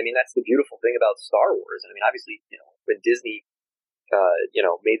content. And I mean, that's the beautiful thing about Star Wars. I mean, obviously, when Disney,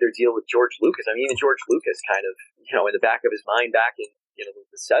 made their deal with George Lucas, I mean, even George Lucas kind of, in the back of his mind back in,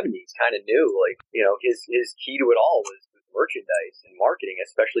 the 70s kind of knew, his key to it all was merchandise and marketing,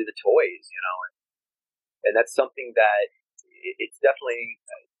 especially the toys, and that's something that it's definitely,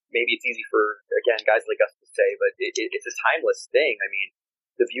 maybe it's easy for, again, guys like us to say, but it's a timeless thing. I mean,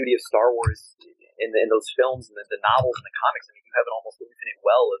 the beauty of Star Wars in those films and the novels and the comics, I mean, you have an almost infinite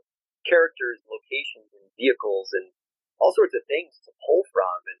well of characters, locations, and vehicles, and all sorts of things to pull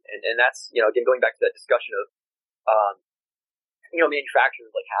from. And that's, again, going back to that discussion of, manufacturers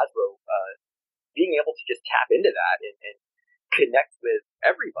like Hasbro, being able to just tap into that and connect with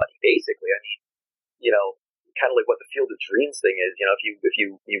everybody, basically. I mean, kind of like what the Field of Dreams thing is. You know, if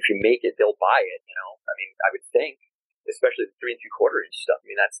you make it, they'll buy it. You know, I mean, I would think, especially the 3 3/4 inch stuff. I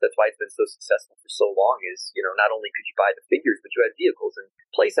mean, that's why it's been so successful for so long. Is, you know, not only could you buy the figures, but you had vehicles and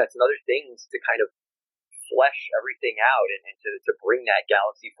playsets and other things to kind of flesh everything out and to bring that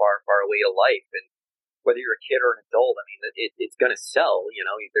galaxy far, far away to life. And whether you're a kid or an adult, I mean, it's going to sell. You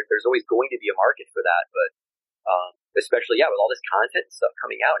know, there's always going to be a market for that. But especially, with all this content and stuff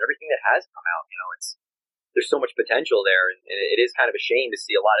coming out and everything that has come out, you know, there's so much potential there, and it is kind of a shame to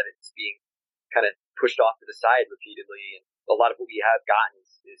see a lot of it just being kind of pushed off to the side repeatedly. And a lot of what we have gotten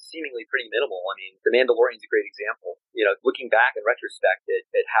is seemingly pretty minimal. I mean, The Mandalorian's a great example. You know, looking back in retrospect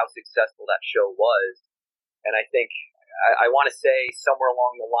at how successful that show was, and I think I want to say somewhere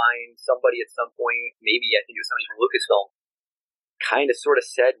along the line, somebody at some point, maybe I think it was somebody from Lucasfilm, kind of sort of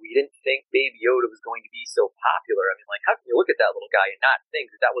said we didn't think Baby Yoda was going to be so popular. I mean, like, how can you look at that little guy and not think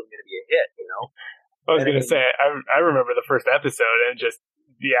that wasn't going to be a hit, you know? I was going to say, I remember the first episode and just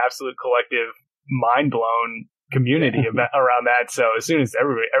the absolute collective mind blown community around that. So as soon as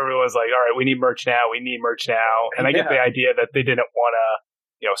everyone's like, all right, we need merch now. And I get the idea that they didn't want to,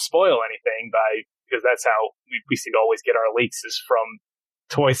 you know, spoil anything because that's how we seem to always get our leaks is from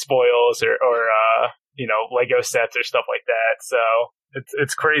toy spoils or you know, Lego sets or stuff like that. So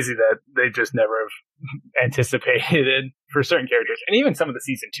it's crazy that they just never have anticipated it for certain characters. And even some of the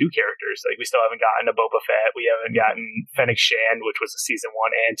season 2 characters, like we still haven't gotten a Boba Fett. We haven't gotten Fennec Shand, which was a season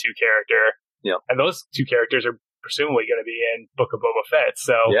 1 and 2 character. Yeah. And those 2 characters are presumably going to be in Book of Boba Fett.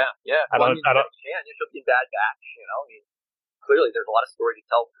 So yeah. I don't. Shand, she'll be in Bad Batch, you know. I mean, clearly there's a lot of story to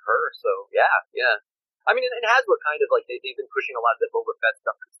tell for her. So yeah. I mean, and Hasbro kind of like they've been pushing a lot of the Boba Fett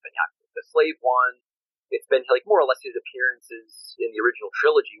stuff. It's been the Slave one. It's been like more or less his appearances in the original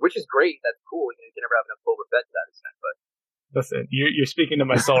trilogy, which is great. That's cool. You can never have enough Boba Fett to that extent. But listen, you're speaking to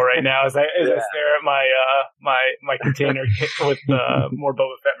my soul right now as I stare at my container with more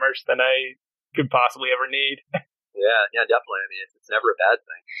Boba Fett merch than I could possibly ever need. Yeah, definitely. I mean, it's never a bad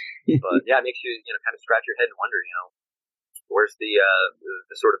thing. But yeah, it makes you kind of scratch your head and wonder, you know, where's the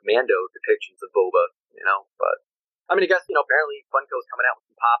sort of Mando depictions of Boba, you know? But I mean, I guess, you know, apparently Funko's coming out with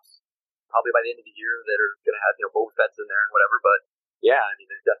some pops probably by the end of the year that are going to have, you know, Boba Fett's in there and whatever. But yeah, I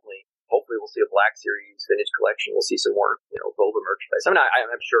mean, there's definitely, hopefully we'll see a Black Series vintage collection. We'll see some more, you know, Boba merchandise. I mean,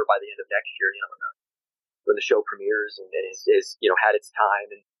 I'm sure by the end of next year, you know, when the show premieres and is you know, had its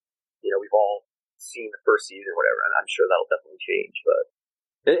time and, you know, we've all seen the first season or whatever, and I'm sure that'll definitely change. But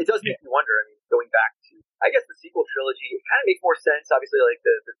it does make me wonder. I mean, going back to, I guess, the sequel trilogy, it kind of makes more sense, obviously, like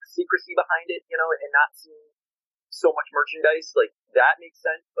the secrecy behind it, you know, and not seeing so much merchandise, like that makes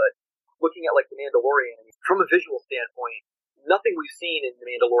sense. But looking at like The Mandalorian, I mean, from a visual standpoint, nothing we've seen in The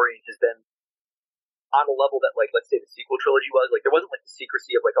Mandalorian has been on the level that, like, let's say the sequel trilogy was. Like, there wasn't like the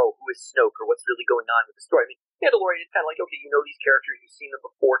secrecy of like, oh, who is Snoke or what's really going on with the story. I mean, Mandalorian is kind of like, okay, you know these characters, you've seen them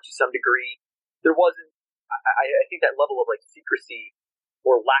before to some degree. There wasn't, I think that level of like secrecy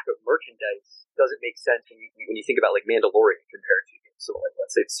or lack of merchandise doesn't make sense when you think about like Mandalorian compared to, you know, some of like,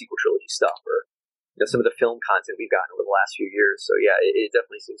 let's say the sequel trilogy stuff or, you know, some of the film content we've gotten over the last few years. So yeah, it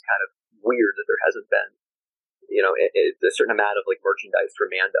definitely seems kind of weird that there hasn't been, you know, a certain amount of like merchandise for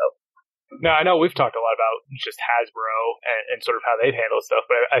Mando. Now, I know we've talked a lot about just Hasbro and sort of how they've handled stuff,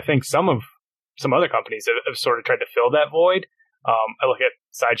 but I think some other companies have sort of tried to fill that void. I look at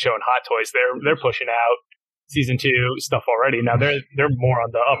Sideshow and Hot Toys; they're pushing out season 2 stuff already. Now they're more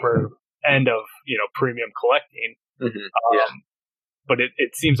on the upper end of, you know, premium collecting. Mm-hmm. But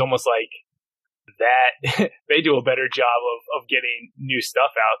it seems almost like that they do a better job of getting new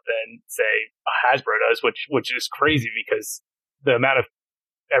stuff out than say Hasbro does, which is crazy because the amount of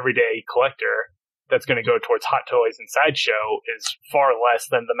everyday collector that's going to go towards Hot Toys and Sideshow is far less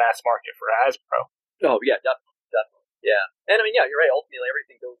than the mass market for Hasbro. Oh yeah, definitely. Yeah, and I mean, yeah, you're right. Ultimately,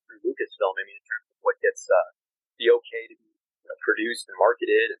 everything goes through Lucasfilm. I mean, in terms of what gets the okay to be, you know, produced and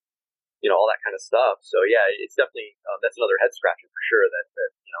marketed, and, you know, all that kind of stuff. So yeah, it's definitely that's another head scratcher for sure. That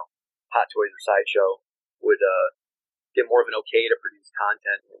you know, Hot Toys or Sideshow would get more of an okay to produce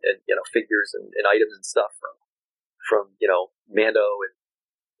content and you know, figures and items and stuff from you know, Mando and,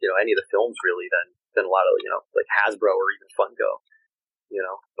 you know, any of the films really than a lot of, you know, like Hasbro or even Funko. You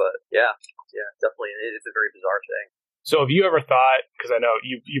know, but yeah, definitely, it's a very bizarre thing. So have you ever thought, because I know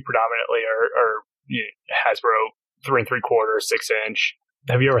you predominantly are you know, Hasbro 3 3/4, 6-inch.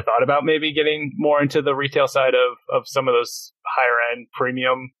 Have you ever thought about maybe getting more into the retail side of some of those higher end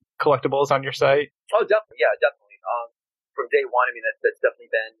premium collectibles on your site? Oh, definitely. Yeah, definitely. From day one, I mean, that's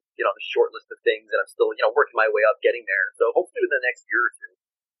definitely been, you know, the short list of things, and I'm still, you know, working my way up getting there. So hopefully within the next year or two,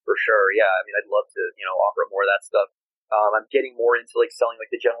 for sure. Yeah, I mean, I'd love to, you know, offer more of that stuff. I'm getting more into like selling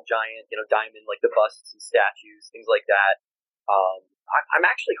like the Gentle Giant, diamond, like the busts and statues, things like that. I'm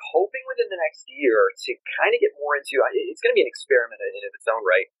actually hoping within the next year to kind of get more into. It's going to be an experiment in its own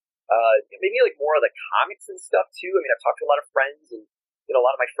right. Maybe like more of the comics and stuff too. I mean, I've talked to a lot of friends, and a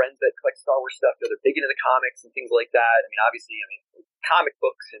lot of my friends that collect Star Wars stuff, they're big into the comics and things like that. I mean, obviously, comic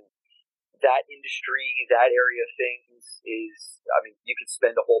books and that industry, that area of things is. I mean, you could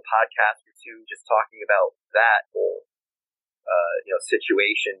spend a whole podcast or two just talking about that whole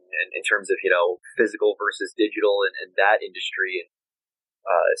situation in terms of physical versus digital and that industry and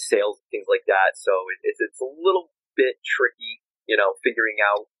sales and things like that. So it's a little bit tricky, figuring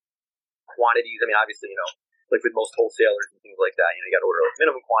out quantities. I mean, obviously, like with most wholesalers and things like that, you got to order like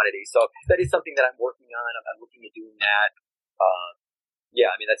minimum quantity. So that is something that I'm working on. I'm looking at doing that. Yeah,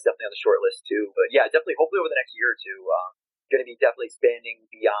 I mean, that's definitely on the short list too. But yeah, definitely, hopefully over the next year or two, going to be definitely expanding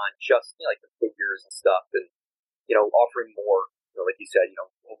beyond just like the figures and stuff, and offering more. Like you said,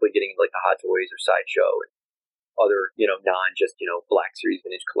 hopefully getting like the Hot Toys or Sideshow and other, non just Black Series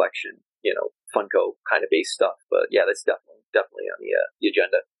Vintage Collection, Funko kind of based stuff. But yeah, that's definitely on the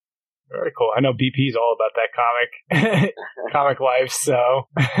agenda. Very cool. I know BP's all about that comic life. So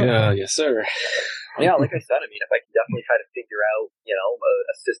yeah, yes, sir. Yeah, like I said, I mean, if I can definitely try to figure out,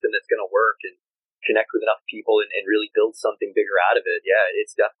 a system that's going to work and connect with enough people and really build something bigger out of it, yeah,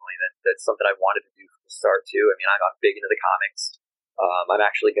 it's definitely that's something I wanted to do from the start too. I mean, I'm big into the comics. I'm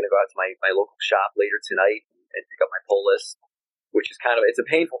actually going to go out to my local shop later tonight and pick up my pull list, which is it's a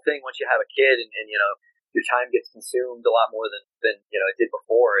painful thing once you have a kid and your time gets consumed a lot more than it did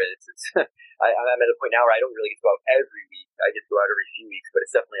before. I'm at a point now where I don't really get to go out every week. I get to go out every few weeks, but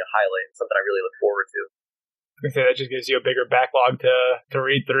it's definitely a highlight and something I really look forward to. I say that just gives you a bigger backlog to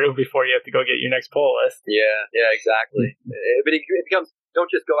read through before you have to go get your next pull list. Yeah, exactly. But it becomes, don't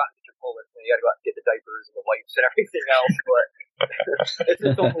just go out and get your pull list. You got to go out and get the diapers and the wipes and everything else. But it's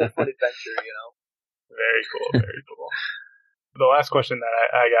its own little fun adventure, Very cool, very cool. The last question that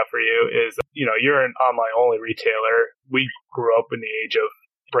I got for you is, you're an online only retailer. We grew up in the age of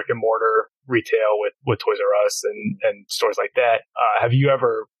brick and mortar retail with Toys R Us and stores like that. Have you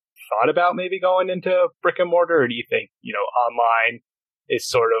ever thought about maybe going into brick and mortar, or do you think online is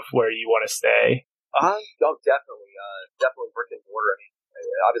sort of where you want to stay? Oh, definitely brick and mortar. I mean,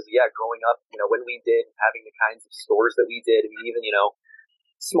 obviously, yeah, growing up, when we did having the kinds of stores that we did, I mean, even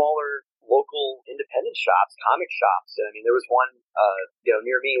smaller local independent shops, comic shops. And I mean, there was one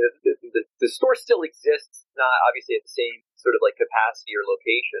near me. The store still exists, not obviously at the same sort of like capacity or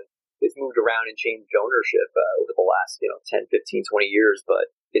location. It's moved around and changed ownership over the last 10, 15, 20 years, but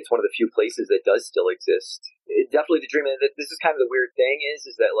it's one of the few places that does still exist. Definitely the dream. And this is kind of the weird thing is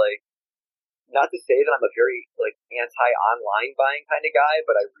that like, not to say that I'm a very like anti-online buying kind of guy,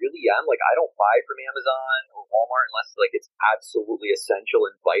 but I really am. Like, I don't buy from Amazon or Walmart unless like it's absolutely essential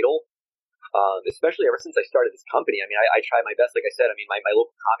and vital. Especially ever since I started this company. I mean, I try my best. Like I said, I mean, my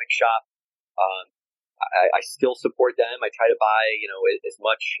local comic shop. I still support them. I try to buy, as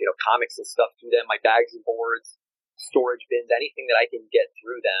much, comics and stuff through them, my bags and boards, storage bins, anything that I can get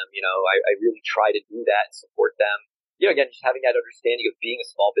through them. I really try to do that and support them. Again, just having that understanding of being a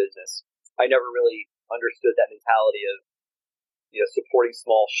small business. I never really understood that mentality of, supporting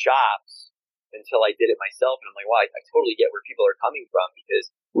small shops until I did it myself. And I'm like, wow, I totally get where people are coming from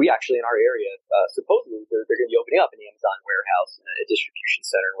because we actually in our area, supposedly they're going to be opening up an Amazon warehouse and a distribution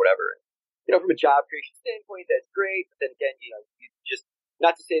center or whatever. From a job creation standpoint, that's great. But then again, you just,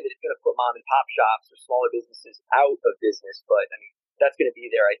 not to say that it's going to put mom and pop shops or smaller businesses out of business, but I mean, that's going to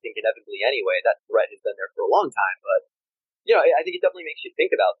be there, I think, inevitably anyway. That threat has been there for a long time. But, I think it definitely makes you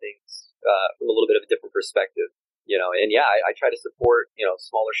think about things from a little bit of a different perspective, and yeah, I try to support,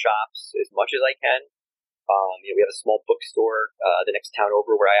 smaller shops as much as I can. We have a small bookstore, the next town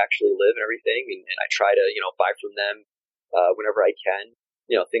over where I actually live and everything. And I try to, buy from them, whenever I can.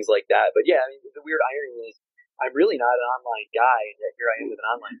 Things like that. But yeah, I mean, the weird irony is I'm really not an online guy, and yet here I am with an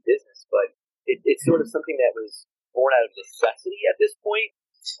online business. But it's sort of something that was born out of necessity at this point.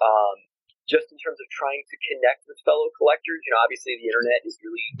 Just in terms of trying to connect with fellow collectors. Obviously the internet is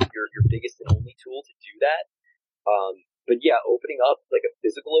really your biggest and only tool to do that. But yeah, opening up like a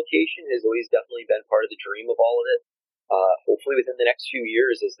physical location has always definitely been part of the dream of all of it. Hopefully within the next few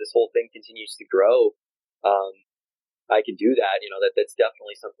years, as this whole thing continues to grow, I can do that. That's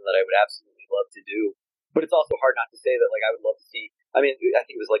definitely something that I would absolutely love to do. But it's also hard not to say that, like, I would love to see. I mean, I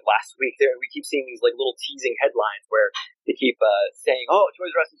think it was like last week there, we keep seeing these like little teasing headlines where they keep saying, "Oh,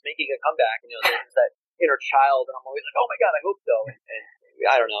 Toys R Us is making a comeback," and there's that inner child, and I'm always like, "Oh my god, I hope so." And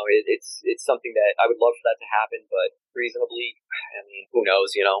I don't know, it's something that I would love for that to happen, but reasonably, I mean, who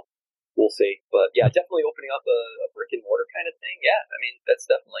knows? we'll see. But yeah, definitely opening up a brick and mortar kind of thing. Yeah, I mean, that's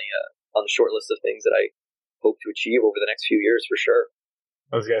definitely on the short list of things that I hope to achieve over the next few years for sure.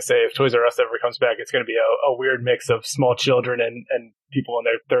 I was going to say, if Toys R Us ever comes back, it's going to be a weird mix of small children and people in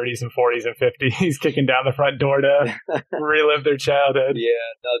their 30s and 40s and 50s kicking down the front door to relive their childhood. Yeah,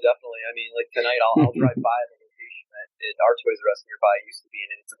 no, definitely. I mean, like tonight I'll drive by the location that our Toys R Us nearby used to be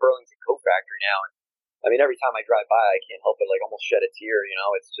in, and it's a Burlington Coat Factory now. And I mean, every time I drive by, I can't help but like almost shed a tear. You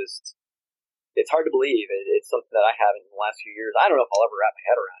know, it's hard to believe. It's something that I haven't in the last few years. I don't know if I'll ever wrap my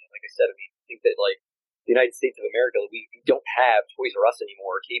head around it. Like I said, I mean, I think that like the United States of America, we don't have Toys R Us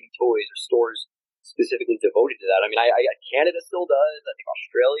anymore, KB Toys or stores specifically devoted to that. I mean, Canada still does. I think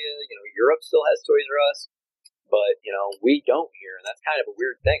Australia, Europe still has Toys R Us, but we don't here, and that's kind of a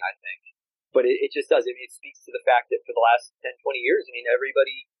weird thing, I think. But it just does. It speaks to the fact that for the last 10, 20 years, I mean,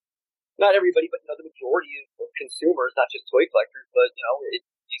 not everybody, but the majority of consumers, not just toy collectors, but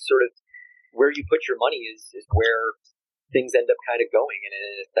you sort of where you put your money is where things end up kind of going,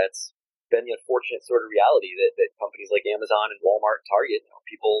 and that's been the unfortunate sort of reality that companies like Amazon and Walmart and Target,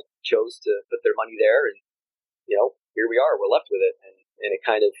 people chose to put their money there, and here we are, we're left with it, and it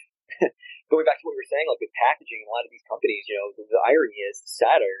kind of going back to what you were saying, like with packaging, a lot of these companies, the irony is, the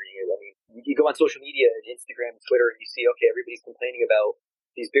sad irony is, I mean, you go on social media and Instagram and Twitter, and you see, okay, everybody's complaining about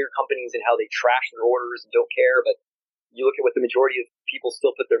these bigger companies and how they trash their orders and don't care, but you look at what the majority of people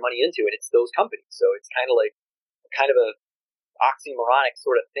still put their money into, and it's those companies. So it's kind of a oxymoronic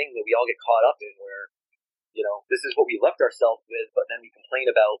sort of thing that we all get caught up in, where this is what we left ourselves with, but then we complain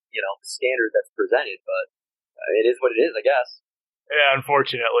about the standard that's presented. But it is what it is, I guess. Yeah,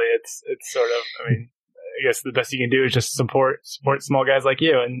 unfortunately, it's sort of. I mean, I guess the best you can do is just support small guys like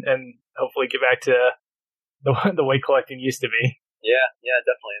you, and hopefully get back to the way collecting used to be. Yeah,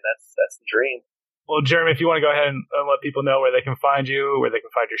 definitely. That's the dream. Well, Jeremy, if you want to go ahead and let people know where they can find you, where they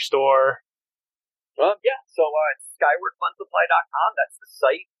can find your store. Yeah. So skywardfunsupply.com. That's the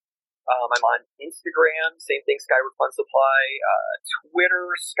site. I'm on Instagram, same thing, Skyward Fun Supply. Twitter,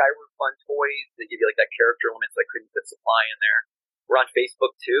 Skyward Fun Toys. They give you like that character element, so I couldn't put supply in there. We're on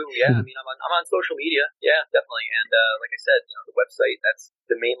Facebook too. Yeah, I mean, I'm on social media. Yeah, definitely. And like I said, the website, that's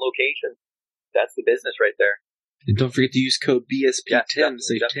the main location. That's the business right there. And don't forget to use code BSP10 to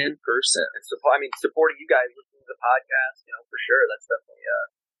save 10%. And supporting you guys listening to the podcast, for sure. That's definitely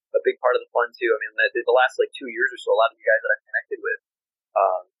a big part of the fun too. I mean, the last 2 years or so, a lot of you guys that I've connected with,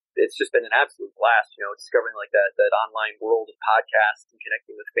 it's just been an absolute blast. Discovering that online world of podcasts and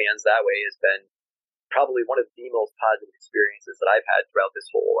connecting with fans that way has been probably one of the most positive experiences that I've had throughout this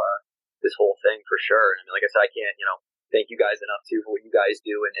whole thing for sure. And like I said, I can't thank you guys enough too for what you guys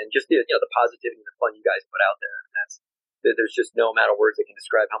do, and just the positivity and the fun you guys put out there. And there's just no amount of words that can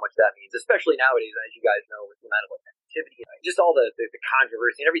describe how much that means, especially nowadays, as you guys know, with the amount of activity, just all the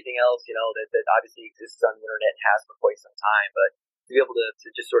controversy and everything else, that obviously exists on the internet and has for quite some time. But to be able to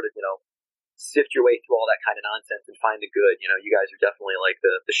just sort of, sift your way through all that kind of nonsense and find the good, you guys are definitely like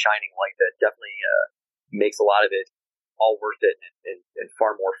the shining light that definitely makes a lot of it all worth it and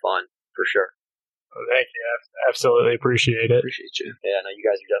far more fun for sure. Well, thank you. I absolutely appreciate it. Appreciate you. Yeah, no, you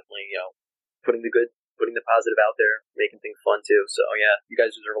guys are definitely, putting the positive out there, making things fun too. So yeah, you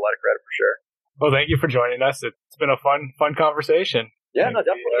guys deserve a lot of credit for sure. Well, thank you for joining us. It's been a fun conversation. Yeah, no,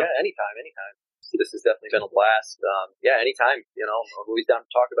 definitely. Yeah, anytime. So this has definitely been a blast. Yeah, anytime. I'm always down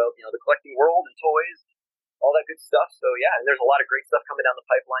to talk about, the collecting world and toys, all that good stuff. So yeah, and there's a lot of great stuff coming down the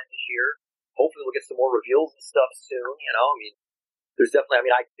pipeline this year. Hopefully we'll get some more reveals and stuff soon. There's definitely,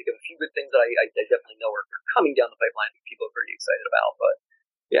 I can think of a few good things that I definitely know are coming down the pipeline that people are pretty excited about. But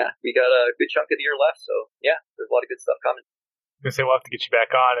yeah, we got a good chunk of the year left. So yeah, there's a lot of good stuff coming. I'm going to say we'll have to get you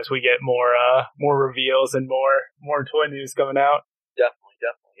back on as we get more reveals and more toy news coming out. Definitely.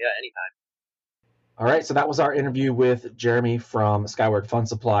 Yeah, anytime. All right, so that was our interview with Jeremy from Skyward Fun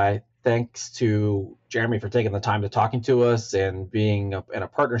Supply. Thanks to Jeremy for taking the time to talking to us and being in a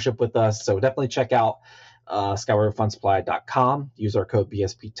partnership with us. So definitely check out skywardfunsupply.com. Use our code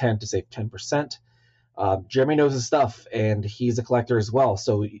BSP10 to save 10%. Jeremy knows his stuff, and he's a collector as well.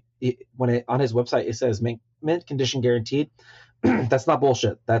 So on his website it says mint condition guaranteed. That's not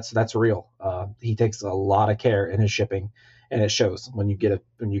bullshit. That's real. He takes a lot of care in his shipping, and it shows when you get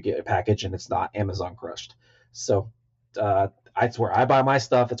a package and it's not Amazon crushed. So it's where I buy my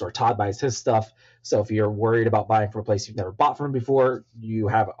stuff. It's where Todd buys his stuff. So if you're worried about buying from a place you've never bought from before, you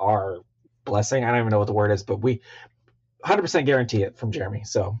have our blessing. I don't even know what the word is, but we 100% guarantee it from Jeremy.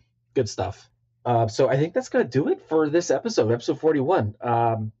 So good stuff. So I think that's going to do it for this episode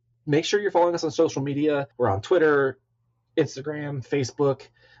 41. Make sure you're following us on social media. We're on Twitter, Instagram, Facebook.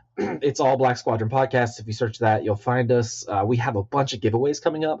 It's all Black Squadron Podcast. If you search that, you'll find us. We have a bunch of giveaways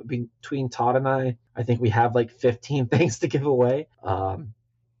coming up between Todd and I. I think we have like 15 things to give away.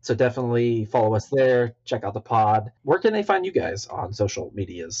 So definitely follow us there. Check out the pod. Where can they find you guys on social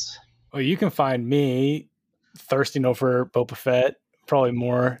medias? Well, you can find me thirsting over Boba Fett probably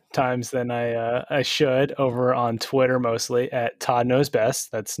more times than I should over on Twitter, mostly at Todd Knows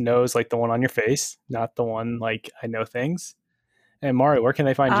Best. That's knows like the one on your face, not the one like I know things. And Mari, where can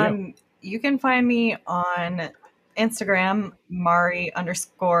they find you? You can find me on Instagram,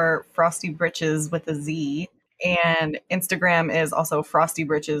 Mari_Frosty Britches with a Z. And Instagram is also Frosty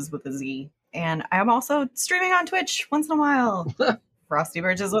Britches with a Z. And I'm also streaming on Twitch once in a while. Frosty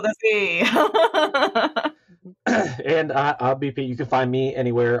Britches with a Z. And I'll BP. You can find me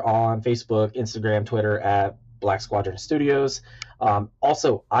anywhere on Facebook, Instagram, Twitter at Black Squadron Studios.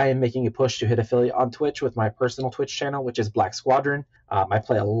 Also, I am making a push to hit affiliate on Twitch with my personal Twitch channel, which is Black Squadron. I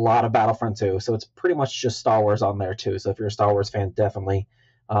play a lot of Battlefront 2, so it's pretty much just Star Wars on there too. So if you're a Star Wars fan, definitely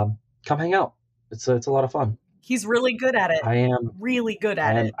come hang out. It's a lot of fun. He's really good at it. I am really good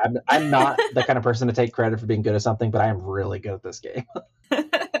at it. I'm not the kind of person to take credit for being good at something, but I am really good at this game.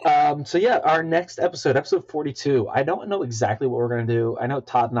 So yeah, our next episode 42. I don't know exactly what we're going to do. I know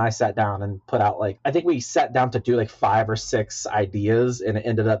Todd and I sat down and put out I think we sat down to do 5 or 6 ideas, and it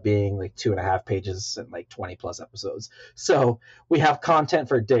ended up being 2.5 pages and 20 plus episodes. So we have content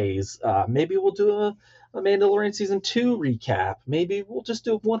for days. Maybe we'll do a Mandalorian season 2 recap. Maybe we'll just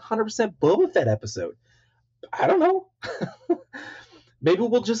do a 100% Boba Fett episode. I don't know. Maybe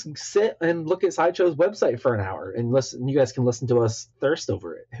we'll just sit and look at Sideshow's website for an hour and listen. You guys can listen to us thirst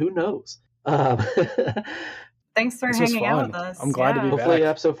over it. Who knows? Thanks for hanging out with us. I'm glad to be back. Hopefully,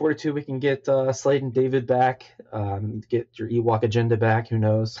 episode 42, we can get Slade and David back. Get your Ewok agenda back. Who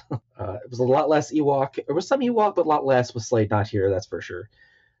knows? It was a lot less Ewok. There was some Ewok, but a lot less with Slade not here. That's for sure.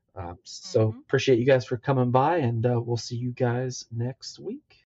 So appreciate you guys for coming by, and we'll see you guys next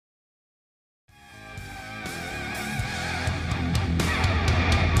week.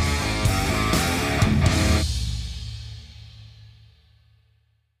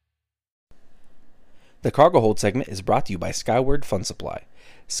 The Cargo Hold segment is brought to you by Skyward Fun Supply.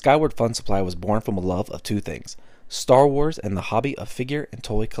 Skyward Fun Supply was born from a love of 2 things: Star Wars and the hobby of figure and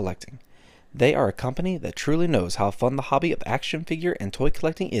toy collecting. They are a company that truly knows how fun the hobby of action figure and toy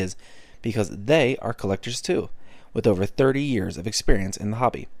collecting is, because they are collectors too, with over 30 years of experience in the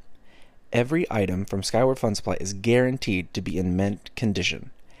hobby. Every item from Skyward Fun Supply is guaranteed to be in mint condition.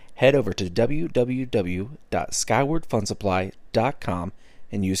 Head over to www.skywardfunsupply.com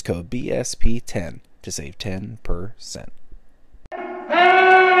and use code BSP10 to save 10%.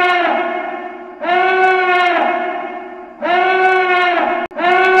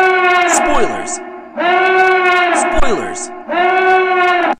 Spoilers! Spoilers!